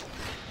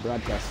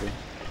 Broadcaster.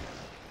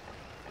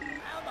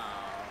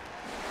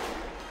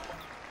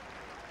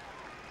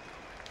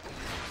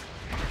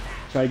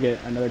 Try to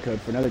get another code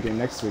for another game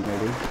next week,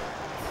 maybe.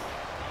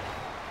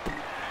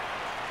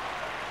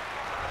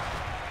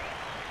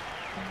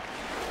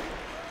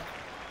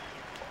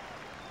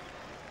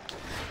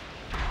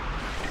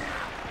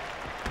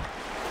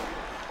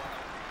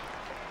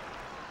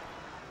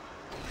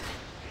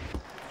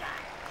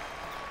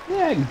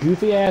 Yeah,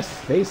 goofy ass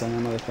face on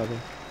that motherfucker.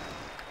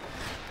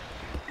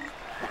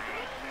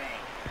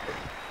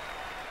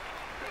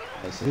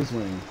 Okay, so who's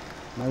winning?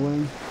 Am I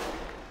winning?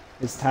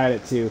 It's tied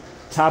at 2.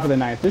 Top of the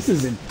 9th. This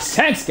is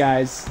intense,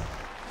 guys.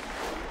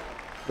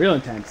 Real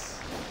intense.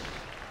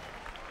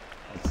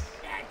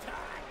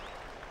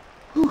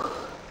 Whew.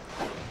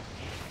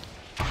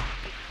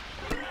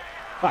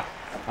 Fuck.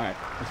 Alright,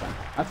 that's fine.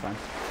 That's fine.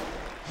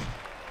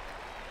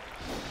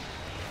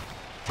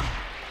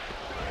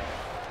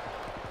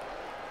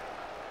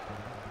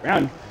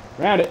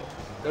 Round it.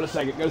 Go to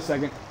second, go to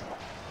second.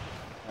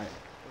 Alright,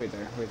 wait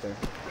there.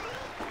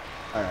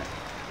 Alright.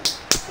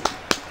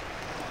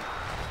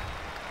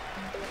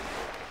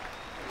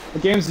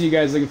 What games are you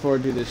guys looking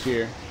forward to this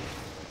year?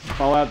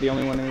 Fallout, the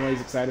only one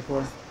anybody's excited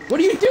for? What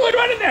are you doing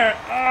running there?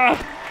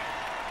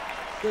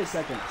 Stay a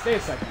second. Stay a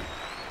second.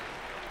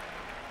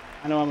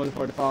 I know I'm looking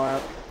forward to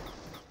Fallout.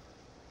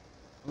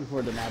 I'm looking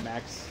forward to Mad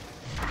Max.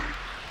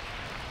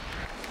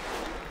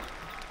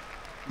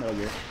 Metal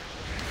Gear.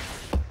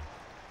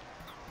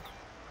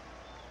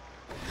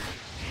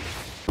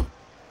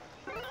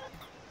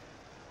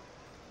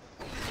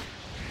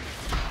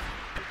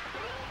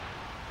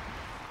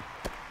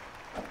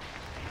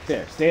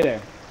 There, stay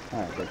there.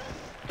 Alright, good.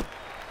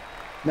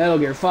 Metal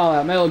Gear,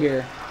 Fallout, Metal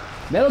Gear.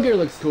 Metal Gear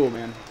looks cool,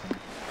 man.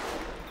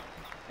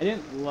 I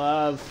didn't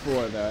love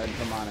 4, though,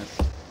 if I'm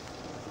honest.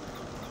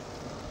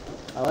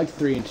 I like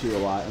 3 and 2 a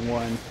lot, and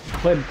 1. I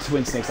played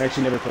Twin Snakes. I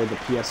actually never played the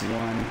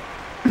PS1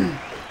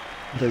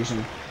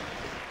 version.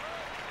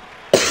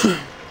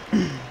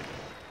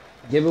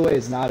 Giveaway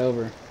is not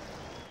over.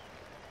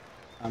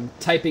 I'm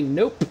typing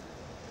nope.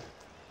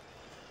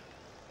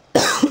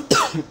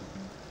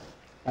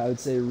 I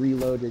would say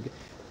reload your...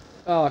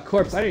 Oh,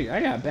 Corpse, I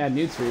got bad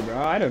news for you, bro.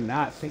 I do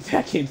not think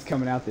that game's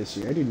coming out this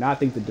year. I do not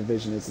think The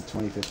Division is a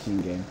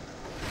 2015 game.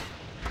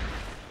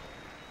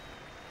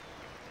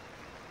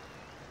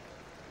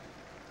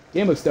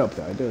 Game looks dope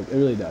though. It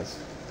really does.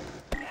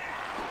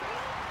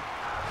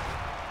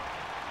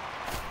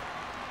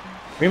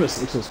 Rainbow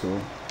Six was cool.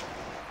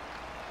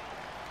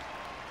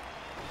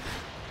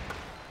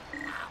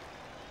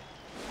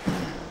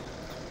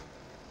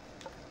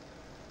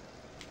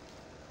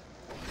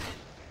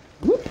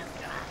 Whoop.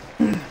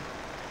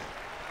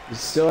 We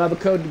still have a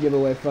code to give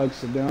away, folks,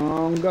 so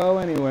don't go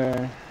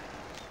anywhere.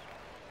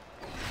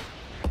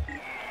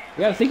 We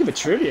gotta think of a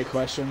trivia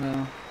question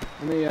though.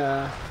 Let me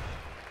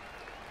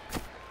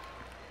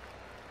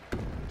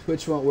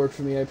Twitch won't work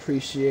for me, I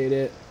appreciate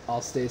it.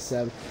 I'll stay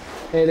sub.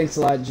 Hey, thanks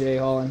a lot, Jay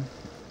Holland.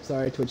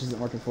 Sorry, Twitch isn't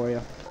working for you.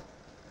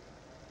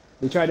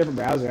 We tried a different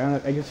browser.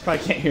 I guess you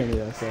probably can't hear me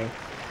though, so.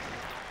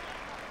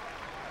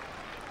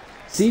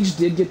 Siege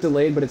did get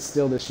delayed, but it's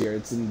still this year.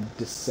 It's in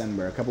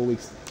December, a couple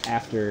weeks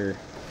after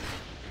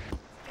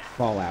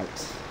Fallout.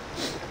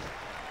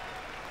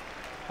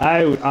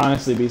 I would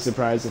honestly be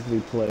surprised if we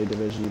play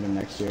Division even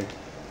next year.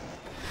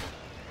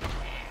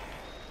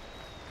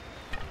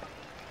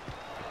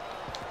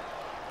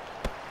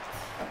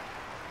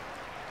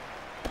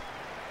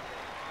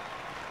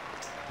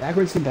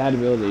 Backwards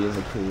compatibility is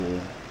a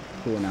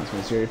cool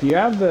announcement this year. If you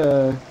have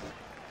if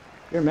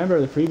you're a member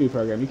of the preview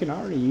program, you can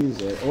already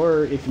use it.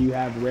 Or if you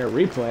have Rare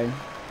Replay, you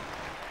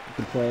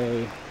can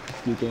play a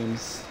few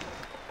games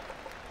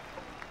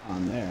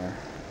on there,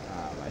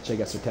 which I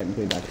guess are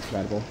technically backwards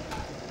compatible.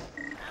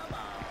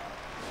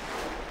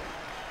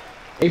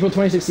 April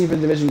 2016 for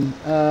the Division.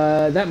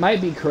 That might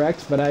be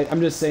correct, but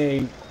I'm just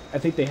saying, I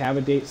think they have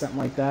a date, something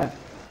like that.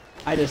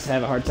 I just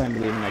have a hard time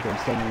believing that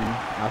game's coming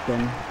out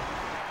then.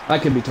 I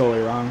could be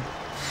totally wrong.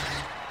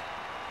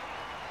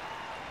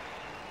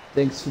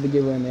 Thanks for the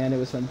giveaway, man. It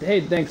was fun. Hey,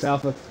 thanks,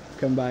 Alpha.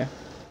 Come by.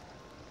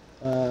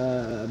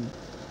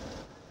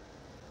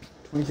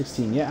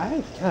 2016.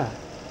 Yeah, God.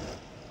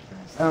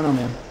 I don't know,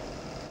 man.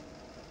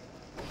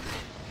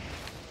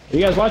 Are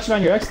you guys watching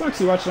on your Xbox?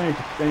 Or you watching on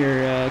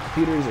your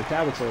computers or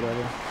tablets or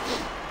whatever?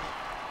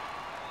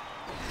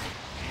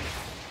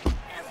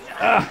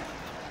 Ah!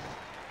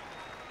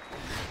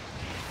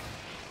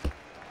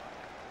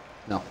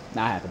 No,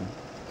 not happening.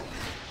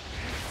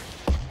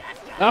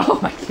 Oh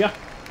my god!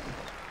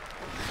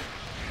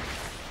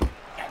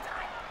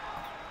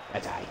 I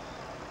die.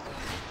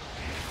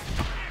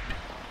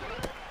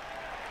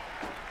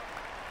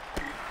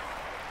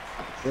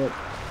 That's it. No,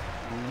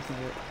 that's not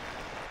it.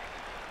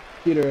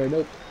 Computer,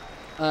 nope.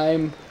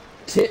 I'm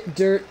tit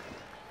dirt.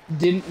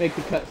 Didn't make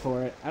the cut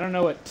for it. I don't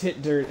know what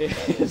tit dirt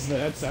is, but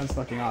that sounds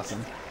fucking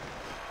awesome.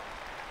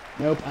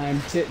 Nope, I'm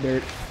tit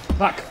dirt.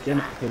 Fuck! Damn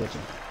it, pay attention.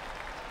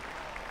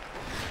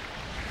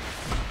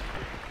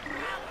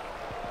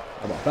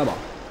 Foul ball.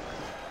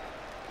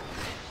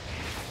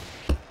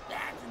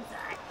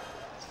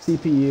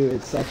 CPU,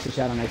 it sucks to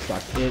chat on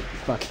Xbox. It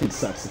fucking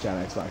sucks to chat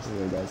on Xbox, it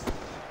really does.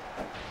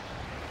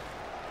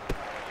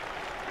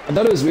 I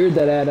thought it was weird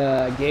that at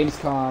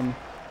Gamescom,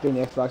 during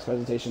the Xbox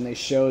presentation, they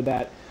showed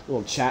that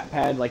little chat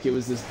pad like it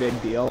was this big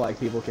deal, like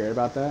people cared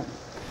about that.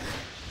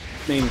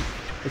 I mean,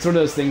 it's one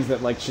of those things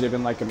that like should have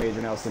been like a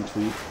Major Nelson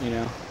tweet, you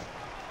know?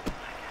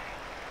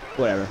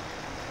 Whatever.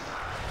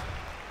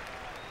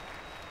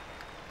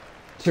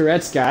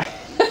 Tourette's guy.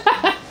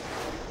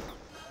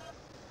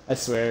 I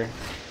swear.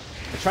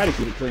 I try to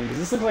keep it clean because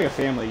this looks like a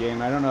family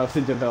game. I don't know if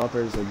the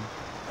developers would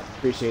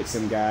appreciate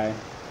some guy.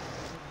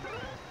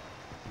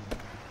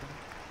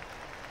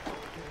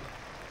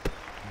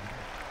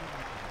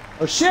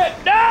 Oh shit!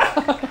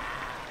 No!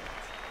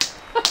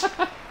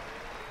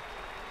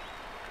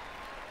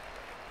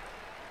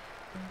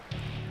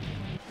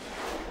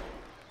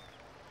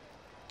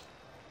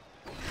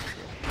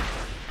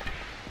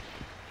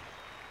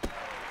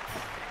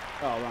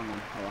 Oh, wrong one.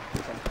 Oh, well,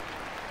 this one.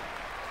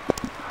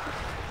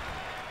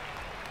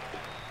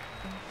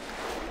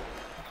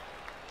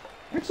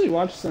 I actually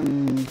watched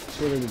some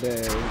Twitter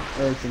today,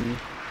 or some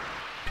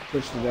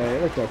Twitch today.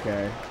 It looked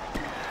okay.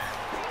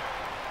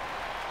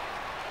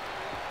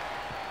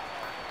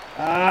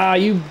 Ah,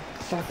 you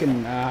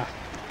fucking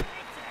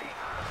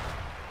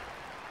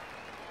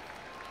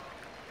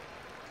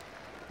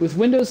With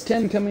Windows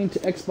 10 coming to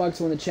Xbox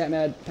One, the chat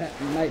pad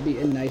might be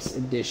a nice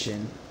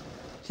addition.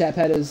 Chat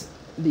pad is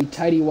the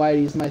tidy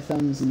whities. My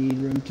thumbs need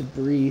room to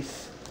breathe.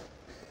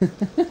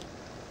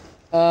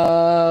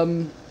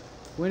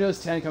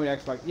 Windows 10 coming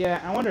to Xbox.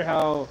 Yeah, I wonder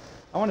how.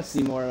 I want to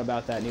see more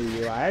about that new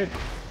UI.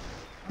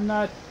 I'm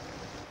not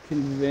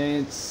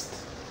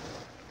convinced.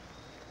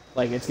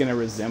 Like it's gonna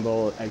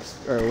resemble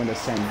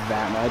Windows 10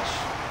 that much.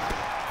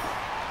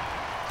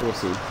 So we'll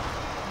see.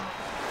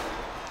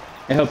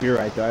 I hope you're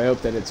right, though. I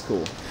hope that it's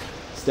cool.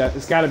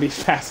 It's got to be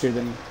faster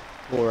than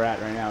where we're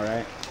at right now,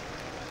 right?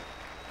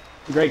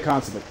 Great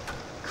concept, but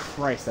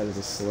Christ, that is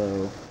a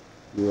slow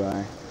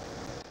UI.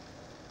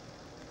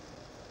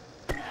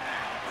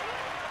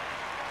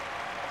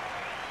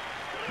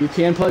 You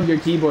can plug your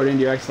keyboard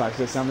into your Xbox.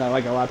 That's something that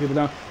like a lot of people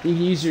don't. You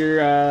can use your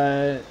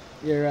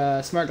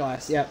Smart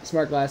Glass, yep,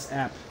 Smart Glass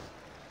app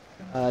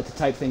to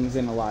type things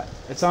in a lot.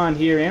 It's on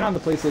here and on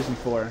the PlayStation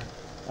 4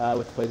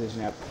 with the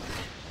PlayStation app.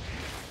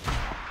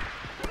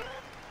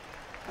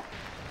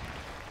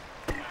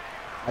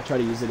 I try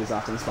to use it as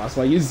often as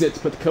possible. I used it to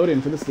put the code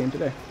in for this game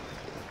today.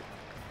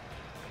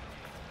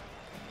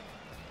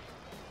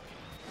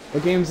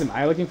 What games am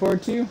I looking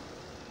forward to?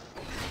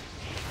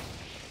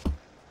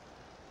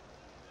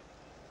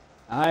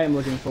 I am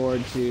looking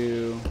forward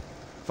to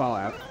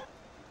Fallout.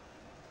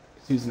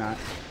 Who's not?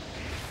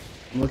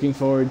 I'm looking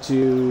forward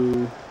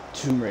to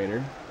Tomb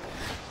Raider.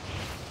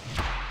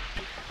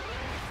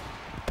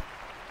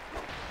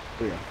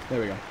 There we go. There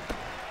we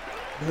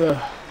go.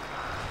 Ugh.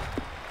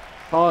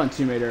 Fallout and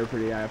Tomb Raider are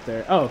pretty high up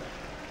there. Oh!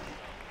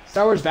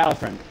 Star Wars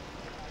Battlefront.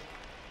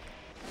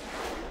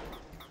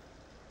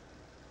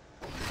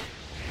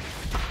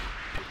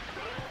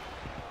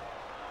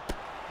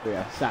 Oh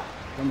yeah, stop.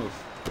 Don't move.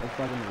 Don't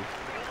fucking move.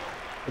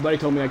 My buddy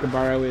told me I could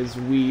borrow his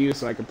Wii U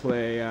so I could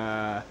play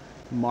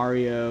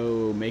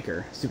Mario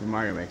Maker. Super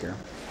Mario Maker.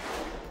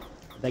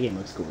 That game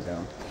looks cool as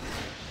hell.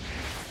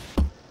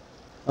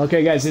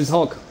 Okay guys, here's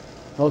Hulk.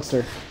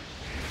 Hulkster.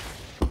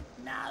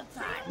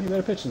 You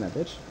better pitch in that,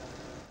 bitch.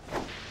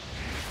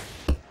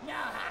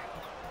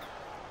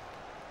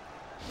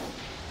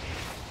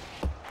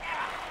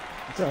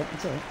 It's alright,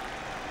 it's alright.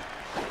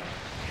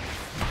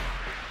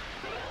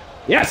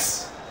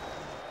 Yes!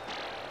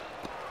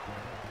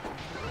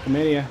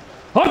 Hulkamania.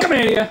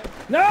 Hulkamania!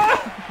 No!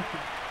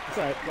 It's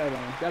alright, got it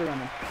on. Got it on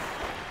him.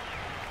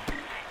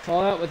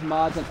 Fallout with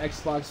mods on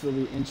Xbox will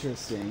be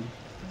interesting.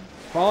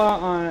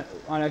 Fallout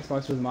on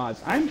Xbox with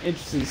mods. I'm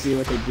interested to see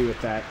what they do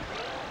with that.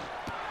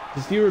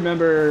 Because if you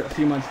remember a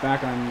few months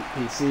back on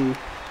PC,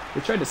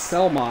 they tried to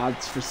sell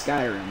mods for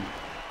Skyrim.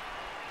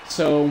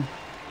 So,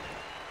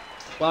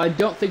 well, I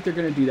don't think they're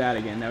gonna do that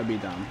again. That would be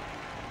dumb.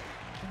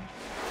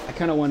 I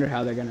kind of wonder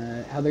how they're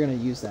gonna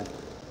use that.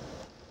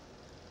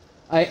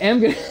 I am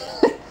gonna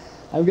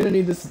I'm gonna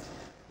need this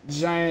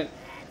giant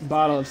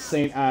bottle of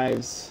St.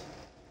 Ives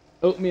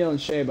oatmeal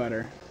and shea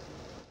butter.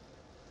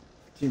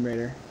 Tomb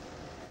Raider.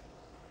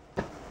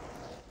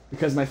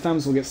 Because my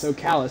thumbs will get so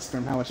calloused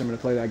from how much I'm gonna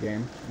play that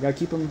game. I gotta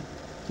keep them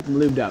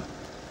lubed up.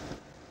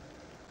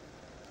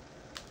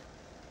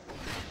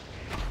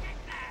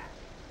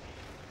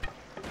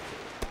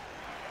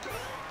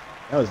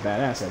 That was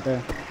badass right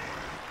there.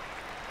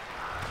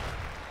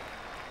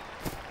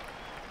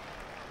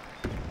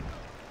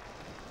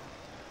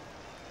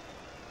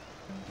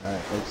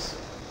 Alright, folks.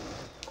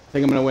 I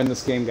think I'm gonna win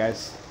this game,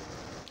 guys.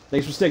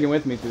 Thanks for sticking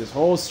with me through this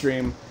whole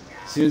stream.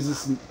 As soon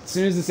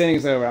as this inning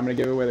is over, I'm gonna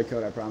give away the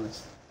code, I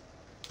promise.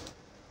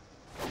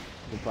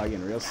 You're probably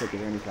getting real sick of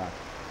hearing me talk.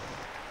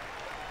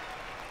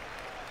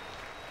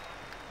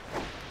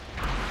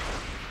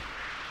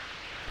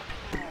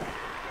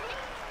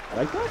 I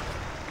like that?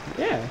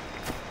 Yeah.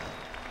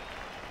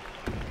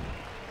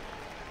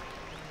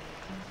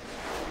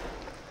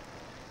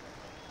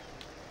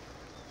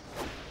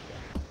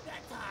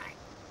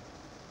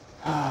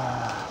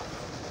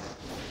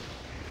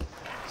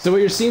 So what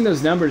you're seeing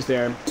those numbers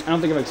there, I don't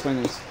think I've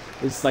explained this,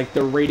 is like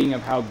the rating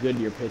of how good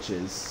your pitch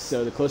is.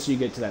 So the closer you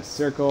get to that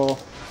circle,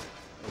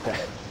 okay,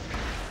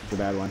 it's a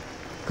bad one.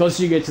 The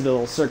closer you get to the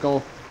little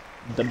circle,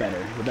 the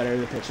better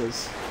the pitch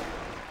is.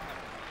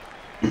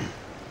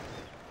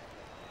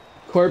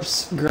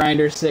 Corpse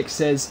Grinder 6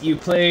 says, you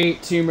play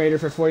Tomb Raider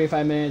for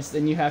 45 minutes,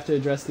 then you have to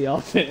address the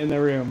elephant in the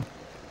room.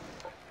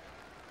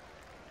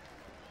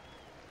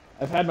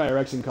 I've had my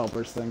erection called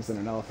worse things than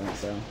an elephant,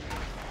 so...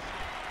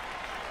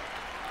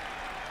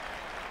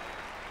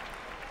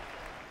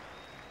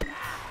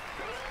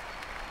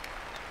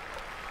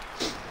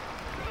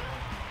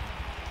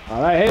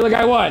 Alright, hey look,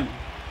 I won!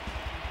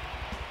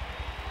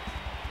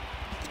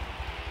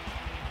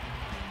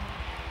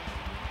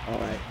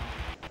 Alright.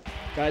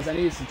 Guys, I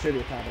need some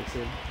trivia topics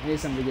here. I need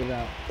something to give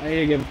out. I need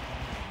to give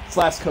this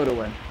last code a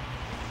win.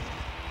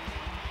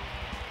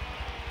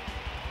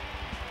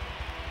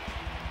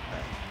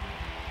 Right.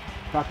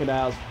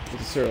 Crocodiles with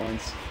the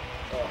sirloins.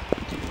 Oh,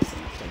 do this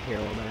thing here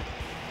a little bit.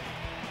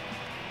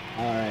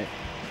 Alright.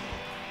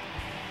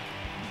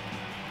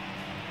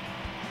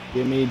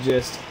 Give me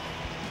just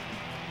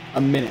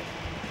a minute.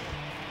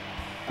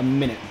 A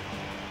minute.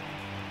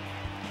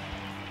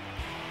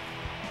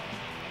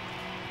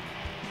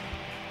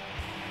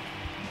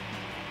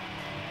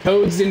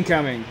 Codes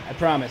incoming, I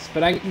promise.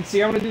 But I can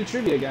see I want to do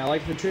trivia again. I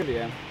like the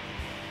trivia.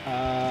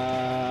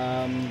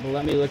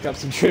 Let me look up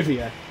some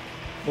trivia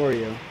for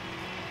you.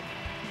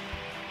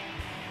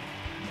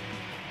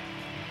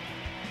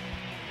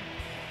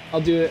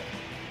 I'll do it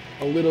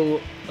a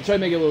little. I'll try to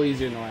make it a little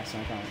easier than the last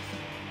time, I promise.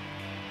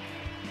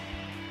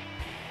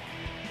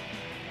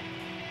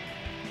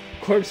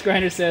 Corpse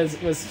Grinder says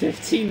it was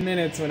 15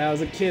 minutes when I was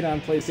a kid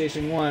on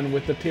PlayStation 1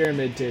 with the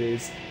pyramid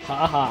titties.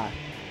 Ha ha.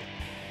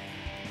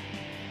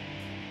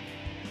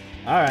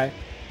 Alright.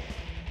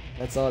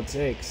 That's all it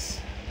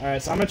takes.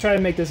 Alright, so I'm gonna try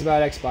to make this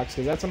about Xbox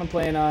because that's what I'm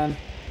playing on.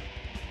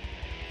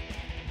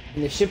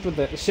 And the shift with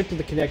the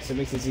Kinect, so it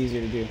makes this easier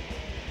to do.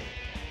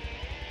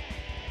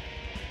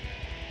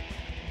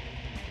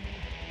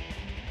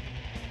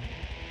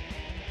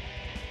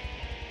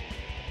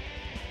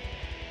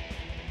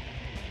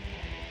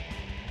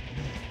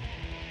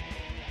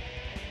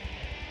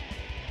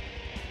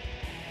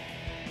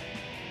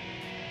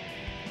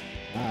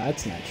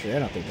 That's not true. I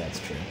don't think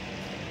that's true.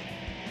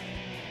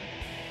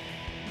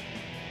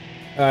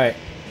 Alright.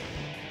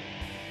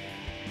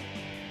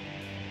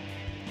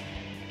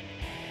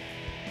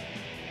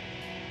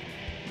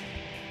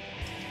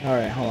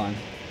 Alright, hold on.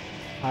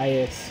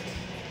 Highest.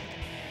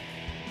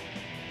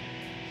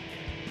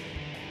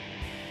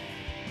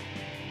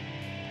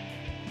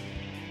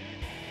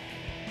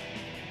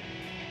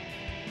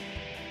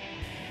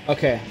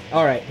 Okay,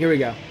 alright, here we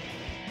go.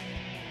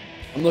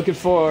 I'm looking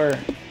for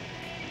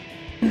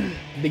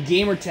the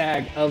gamer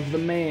tag of the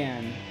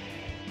man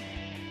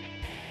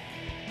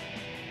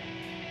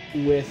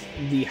with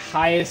the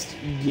highest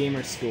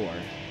gamer score.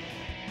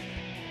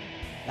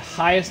 The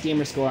highest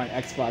gamer score on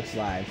Xbox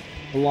Live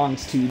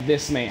belongs to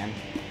this man.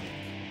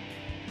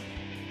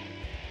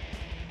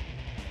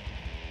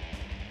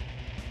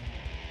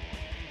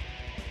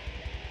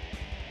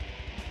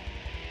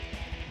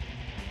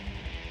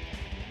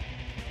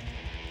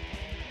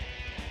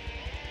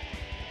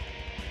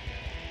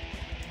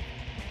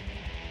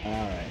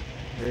 Alright,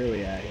 where are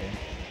we at here?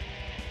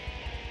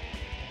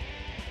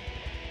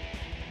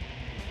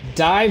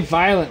 Die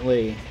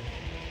violently.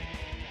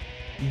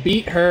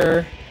 Beat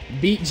her.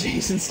 Beat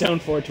Jason Stone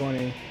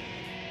 420.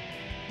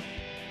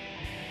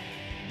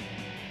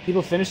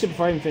 People finished it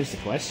before I even finished the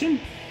question?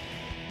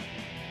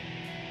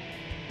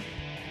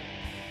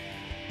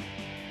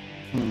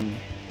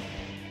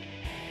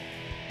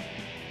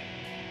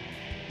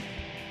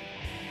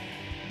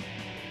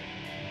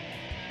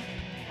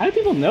 How do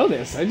people know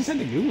this? I just had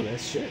to Google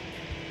this shit.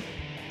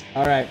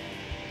 Alright.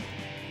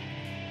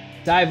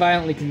 Die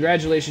violently.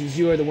 Congratulations.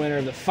 You are the winner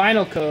of the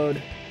final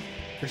code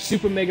for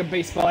Super Mega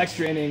Baseball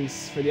Extra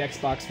Innings for the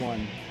Xbox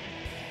One.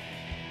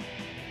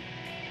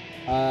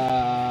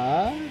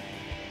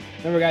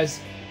 Remember,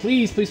 guys,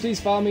 please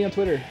follow me on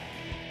Twitter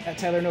at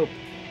Tyler Nope.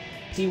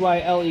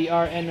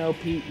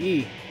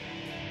 TYLERNOPE.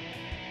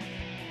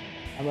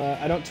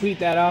 I don't tweet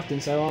that often,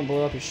 so I won't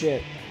blow up your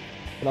shit.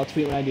 But I'll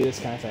tweet when I do this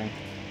kind of thing.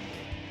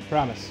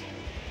 Promise.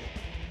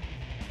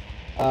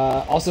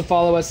 Also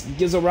follow us,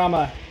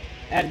 Gizorama,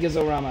 at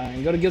Gizorama.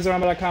 And go to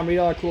Gizorama.com, read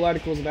all our cool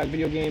articles about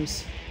video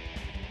games,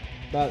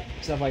 about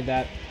stuff like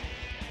that.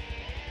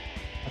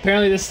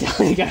 Apparently this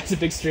Stallion guy's a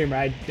big streamer.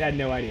 I had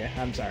no idea.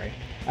 I'm sorry.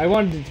 I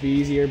wanted it to be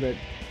easier, but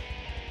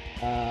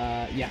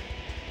yeah.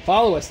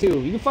 Follow us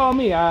too. You can follow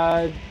me.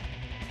 I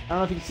don't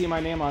know if you can see my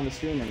name on the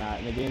screen or not,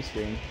 in the game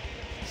screen.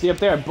 See up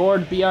there,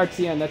 Board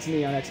BRTN. That's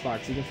me on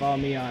Xbox. You can follow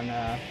me on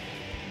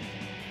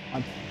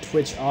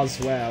Twitch as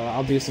well.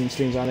 I'll do some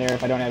streams on there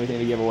if I don't have anything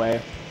to give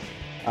away.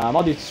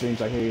 I'll do some streams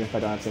out here even if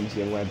I don't have something to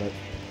give away, but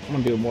I'm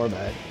gonna do more of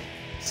a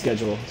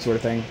schedule sort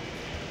of thing.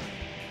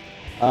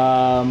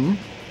 Die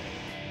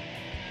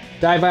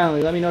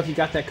violently. Let me know if you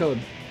got that code.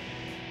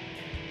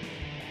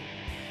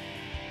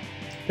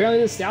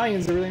 Apparently, the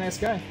Stallion's a really nice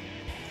guy.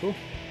 Cool.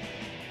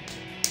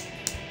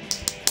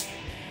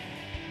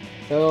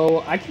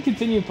 So I can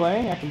continue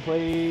playing. I can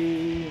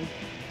play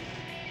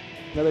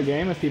another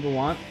game if people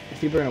want. If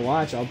people are gonna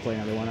watch, I'll play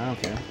another one. I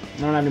don't care.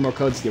 I don't have any more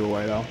codes to give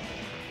away though.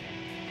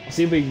 I'll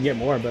see if we can get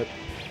more, but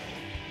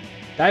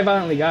Die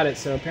violently got it,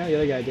 so apparently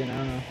the other guy didn't. I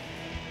don't know.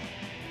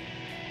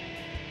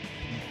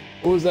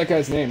 What was that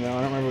guy's name though?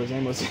 I don't remember what his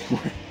name was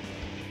anymore.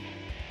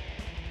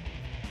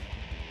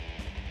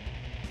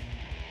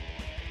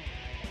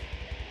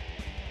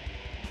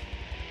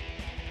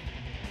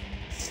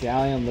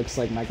 Stallion looks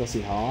like Michael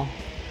C. Hall.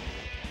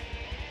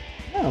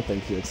 I don't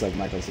think he looks like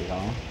Michael C.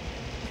 Hall.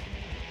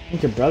 I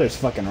think your brother's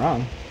fucking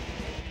wrong.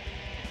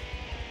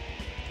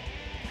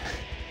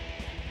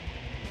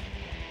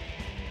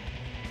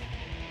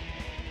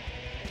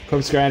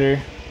 Corpse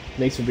Grinder,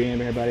 thanks for being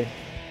here, buddy.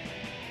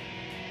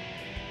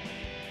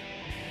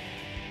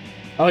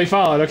 Oh, he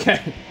followed, okay.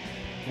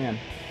 Man.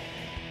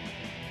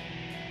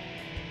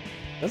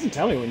 Doesn't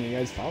tell me when you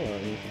guys follow or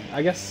anything.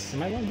 I guess,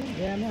 am I logged in?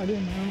 Yeah, I'm logged in,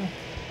 I don't know.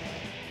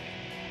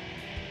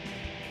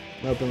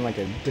 I'm open like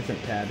a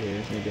different tab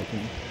here, maybe I can.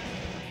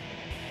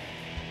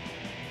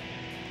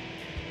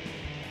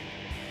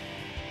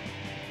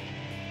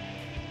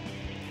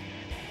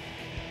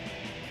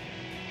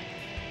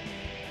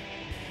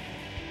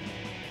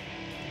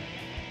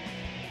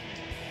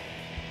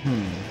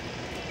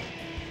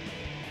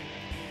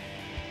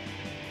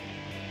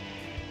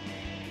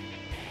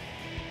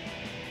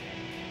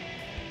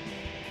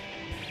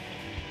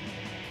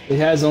 It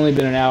has only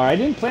been an hour. I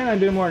didn't plan on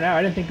doing more than an hour.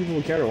 I didn't think people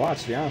would care to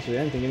watch, to be honest with you.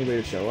 I didn't think anybody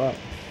would show up.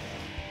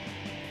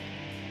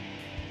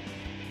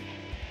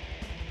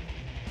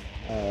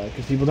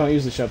 Because people don't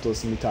usually show up to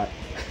listen to me talk.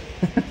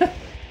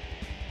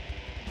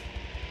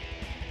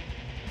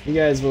 You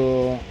guys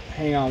will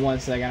hang on one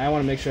second. I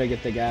want to make sure I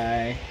get the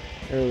guy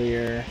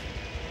earlier.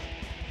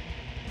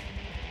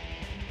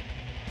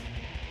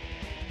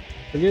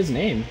 Forget his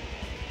name.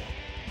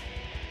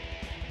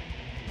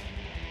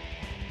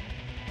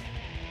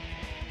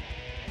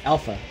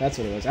 Alpha, that's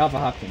what it was. Alpha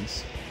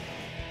Hopkins.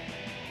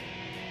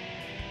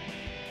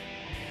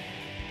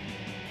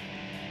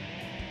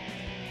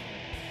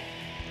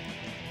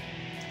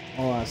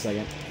 Hold on a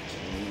second.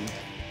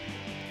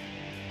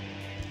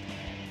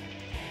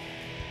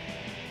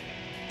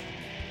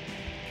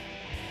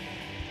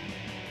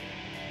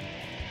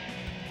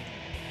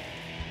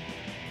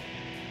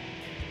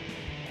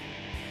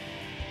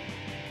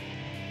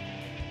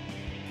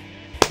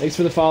 Thanks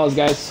for the follows,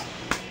 guys.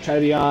 Try to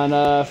be on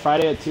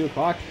Friday at 2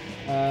 o'clock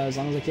as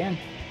long as I can.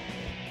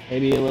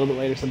 Maybe a little bit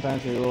later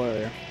sometimes, maybe a little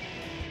earlier.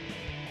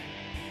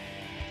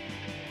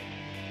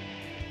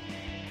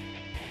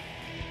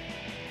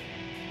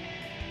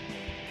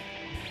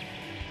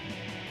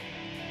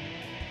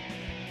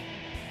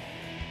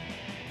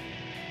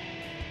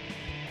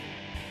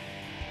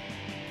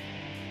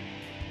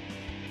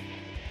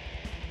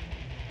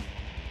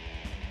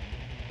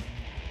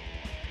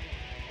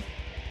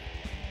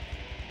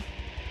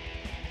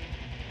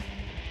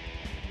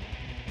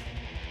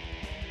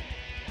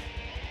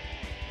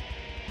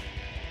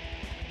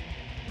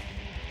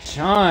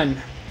 Sean,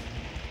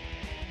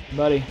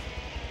 buddy,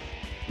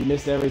 you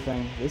missed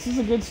everything. This is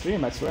a good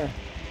stream, I swear.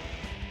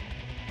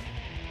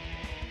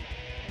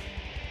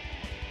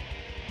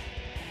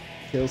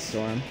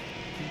 Killstorm.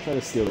 I'll try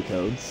to steal the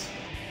codes.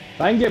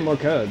 If I can get more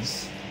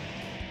codes.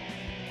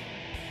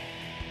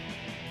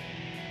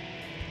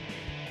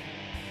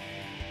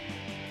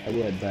 I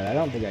would, but I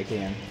don't think I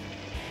can.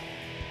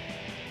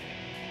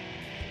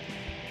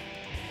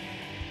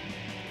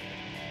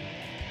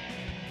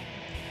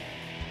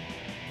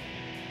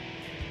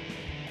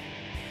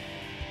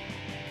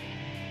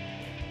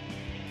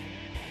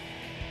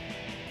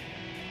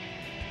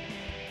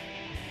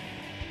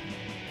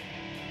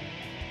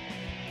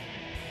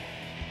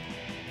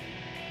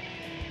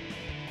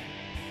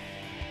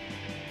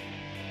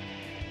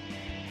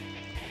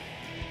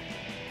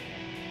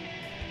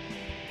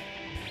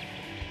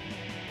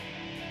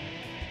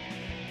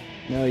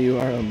 No, you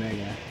are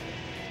Omega.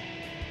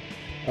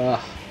 I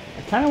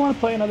kind of want to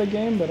play another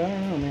game, but I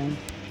don't know, man.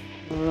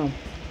 I don't know.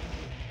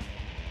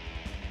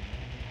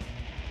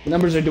 The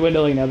numbers are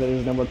dwindling now that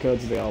there's no more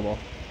codes available.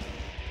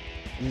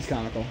 It's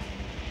comical.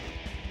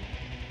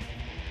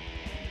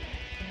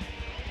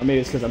 Or maybe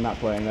it's because I'm not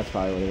playing. That's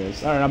probably what it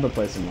is. Alright, I'm gonna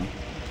play some more.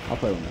 I'll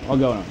play one more. I'll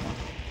go on one more.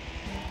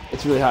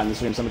 It's really hot in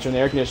this room, so I'm gonna turn the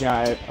air conditioning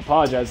on. I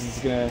apologize, this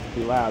is gonna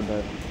be loud,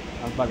 but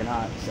I'm fucking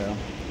hot, so.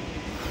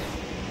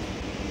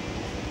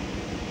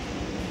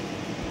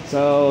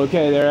 So,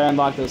 okay, there I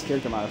unlocked those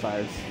character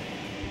modifiers.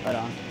 Right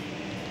on.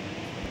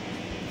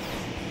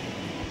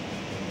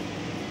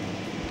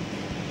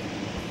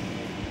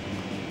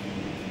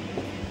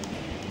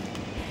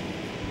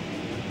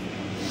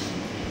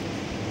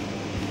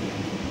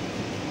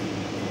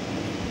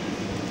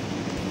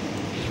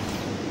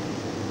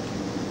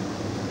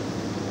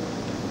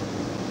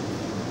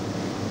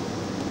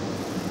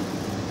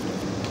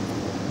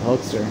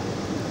 Hulkster.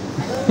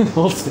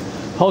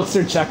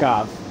 Hulkster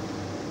Chekhov.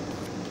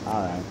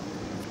 Alright.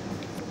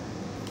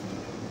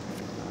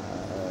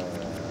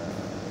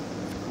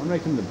 I want to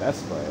make him the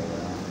best player,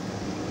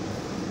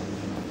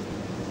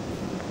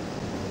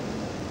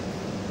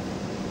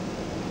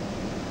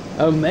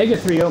 though. Omega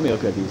 3 oatmeal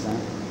cookies, huh?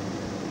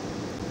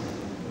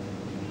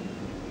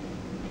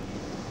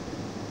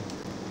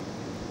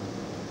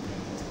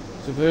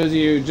 So for those of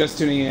you just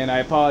tuning in, I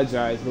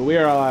apologize, but we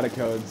are all out of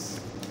codes.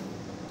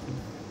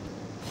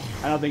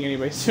 I don't think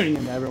anybody's tuning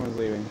in, everyone's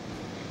leaving.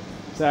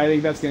 So I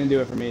think that's going to do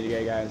it for me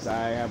today, guys.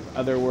 I have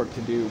other work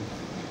to do.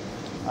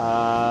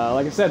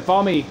 Like I said,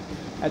 follow me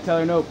at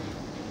TylerNope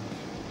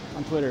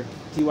on Twitter.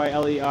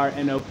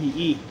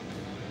 TYLERNOPE.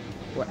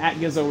 Or at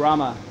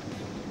Gizorama.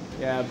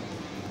 Yeah,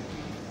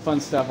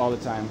 fun stuff all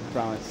the time, I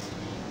promise.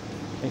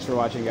 Thanks for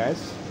watching,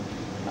 guys.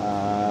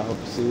 Hope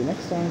to see you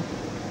next time.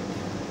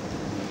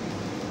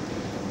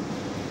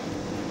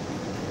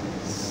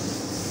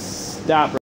 Stop.